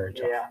going to be very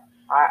tough. Yeah,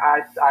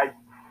 I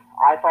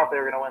thought they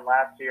were going to win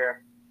last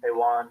year. They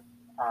won,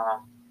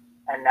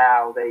 and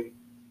now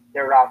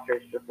their roster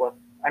is just looks.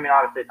 I mean,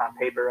 obviously it's on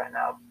paper right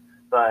now,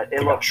 but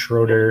it looks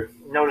Schroeder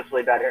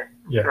noticeably better.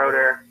 Yeah.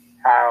 Schroeder,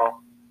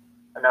 Powell,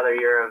 another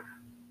year of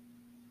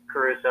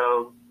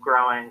Caruso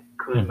growing,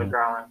 Kuzma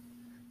growing.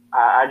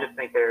 I just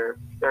think they're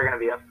going to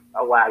be a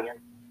wagon.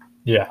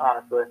 Yeah.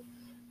 Honestly.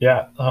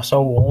 Yeah.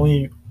 So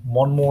only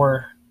one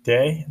more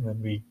day, and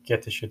then we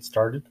get this shit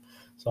started.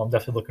 So I'm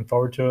definitely looking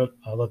forward to it.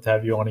 I'd love to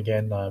have you on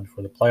again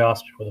before the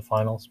playoffs, before the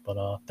finals.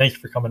 But thank you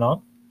for coming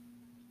on.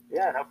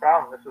 Yeah, no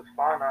problem. This was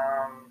fun.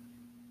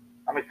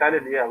 I'm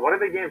excited. Yeah. What are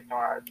the games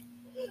tomorrow?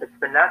 It's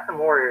the Nets and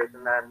Warriors,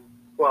 and then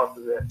who else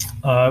is it?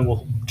 I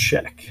will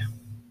check.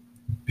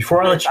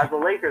 Before I let you, the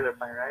Lakers are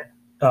playing, right?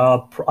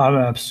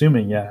 I'm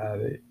assuming, yeah.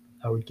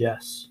 I would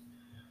guess.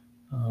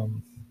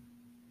 You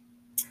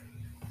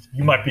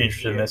might be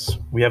interested in this.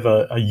 We have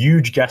a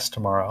huge guest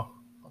tomorrow.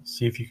 Let's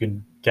see if you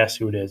can guess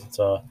who it is. It's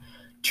a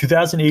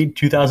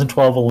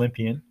 2008-2012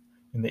 Olympian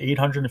in the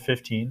 800 and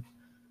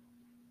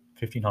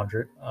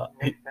 1500.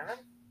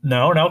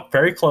 No,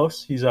 very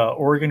close. He's an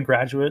Oregon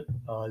graduate.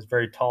 He's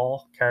very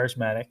tall,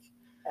 charismatic.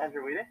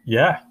 Andrew Whedon?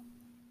 Yeah.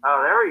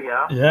 Oh, there we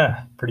go.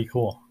 Yeah, pretty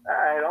cool. All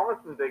right,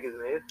 almost as big as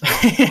me. So,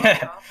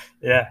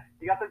 yeah.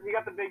 You got the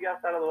big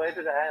guest out of the way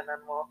today, and then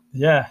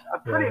a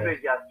pretty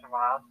big guest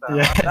tomorrow. So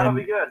that'll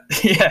be good.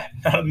 Yeah,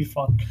 that'll be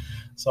fun.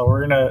 So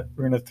we're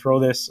gonna throw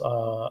this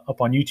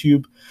up on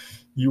YouTube.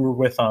 You were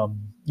with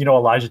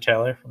Elijah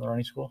Taylor from the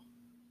running school.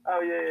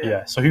 Oh yeah.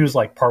 Yeah. So he was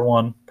like part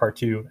 1, part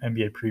 2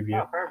 NBA preview.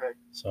 Oh, perfect.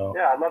 So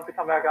yeah, I'd love to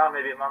come back on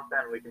maybe a month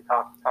in. We can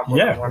talk a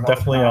little bit more about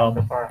definitely. So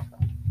far, so.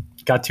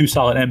 Got 2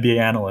 solid NBA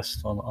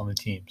analysts on the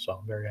team, so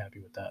I'm very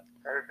happy with that.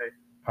 Perfect.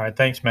 All right,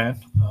 thanks, man.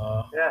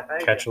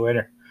 Catch you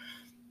later.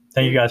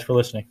 Thank you guys for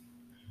listening.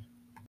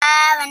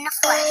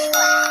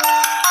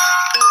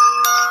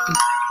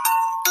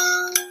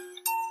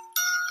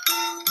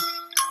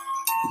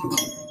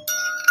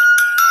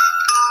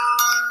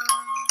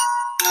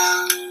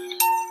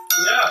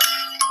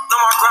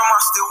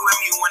 Still with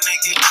me when they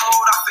get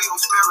cold, I feel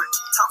spirit.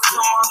 Talking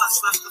to mother,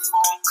 sister,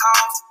 phone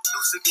calls. New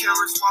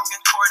securities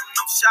walking court in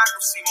them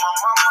shackles. See my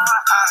mama,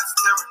 her eyes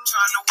tearing.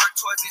 Trying to work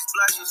towards these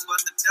blessings,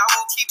 but the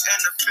devil keep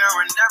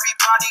interfering.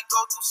 Everybody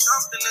go through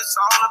something, it's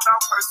all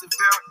about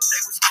perseverance.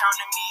 They was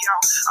counting me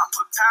out, I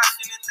put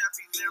passion in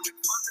every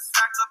lyric. Fuck the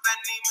stack up and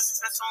even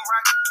spend some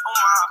rack on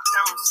my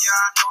appearance. Yeah,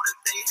 I know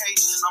that they hate,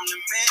 I'm the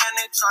man,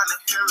 they trying to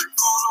hear it.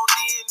 Phone on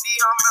D&D,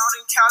 I'm out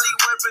in Cali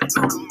whipping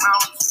through the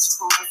mountains.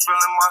 Screwing,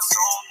 feeling my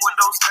soul,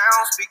 windows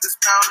down, speakers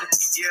pounding.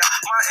 Yeah,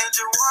 my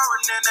engine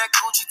roaring in that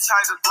Gucci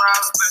Tiger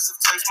growls.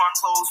 Expensive taste, my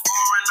clothes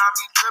foreign, I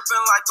be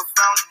dripping like a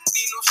fountain.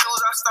 Need new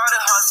shoes, I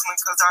started hustling,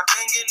 cause I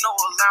didn't get no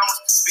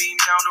allowance. Speeding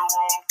down the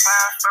wrong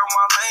path, found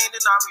my lane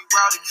and I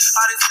rerouted.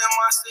 Hottest in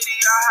my city,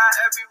 I had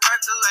every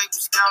record label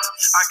scouted.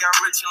 I got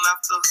rich and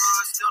left the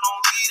hood, still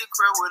don't leave the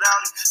crib without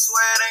it.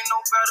 Swear it ain't no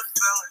better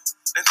feeling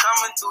than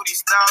coming through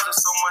these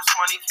thousands. So much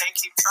money, can't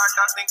keep track,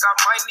 I think I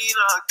might need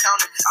an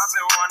accountant. I've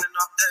been running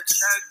up that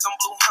check, them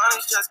blue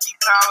hunters just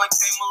keep piling.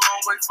 Came a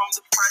long way from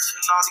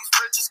depression, all these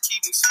riches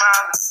keep me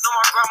smiling. Know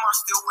my grandma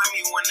still with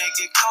me when they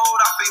get cold,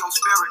 I feel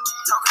spirit.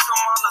 Talking to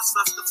my little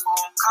sister,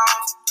 phone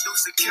calls. New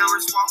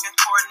securities walking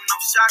court in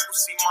them shackles.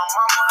 See my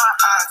mama, her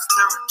eyes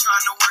tearing.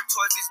 Trying to work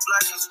towards these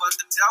blessings, but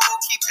the devil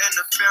keep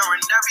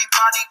interfering.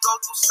 Everybody go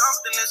through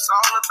something, it's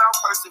all about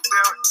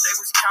perseverance. They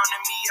was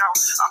counting me out,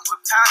 I put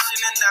passion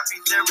in every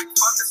Derek,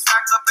 fuck the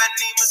stack up and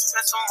Neiman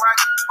spent some rack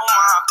on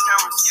my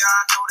parents. Yeah,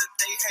 I know that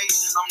they hate.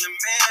 I'm the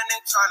man,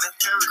 they tryna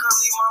hear it.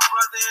 Couldn't leave my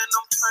brother in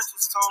them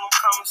trenches, told him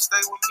come and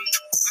stay with me.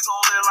 We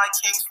gon' live like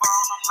kings for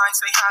all them nights,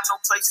 ain't had no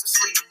place to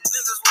sleep.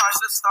 Niggas watch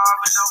the starve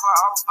and never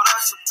offered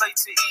us a plate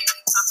to eat.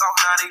 Took off,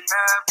 now they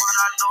mad, but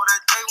I know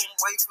that they won't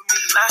wait for me.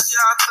 Last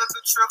year I took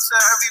a trip to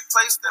every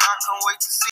place that I couldn't wait to see.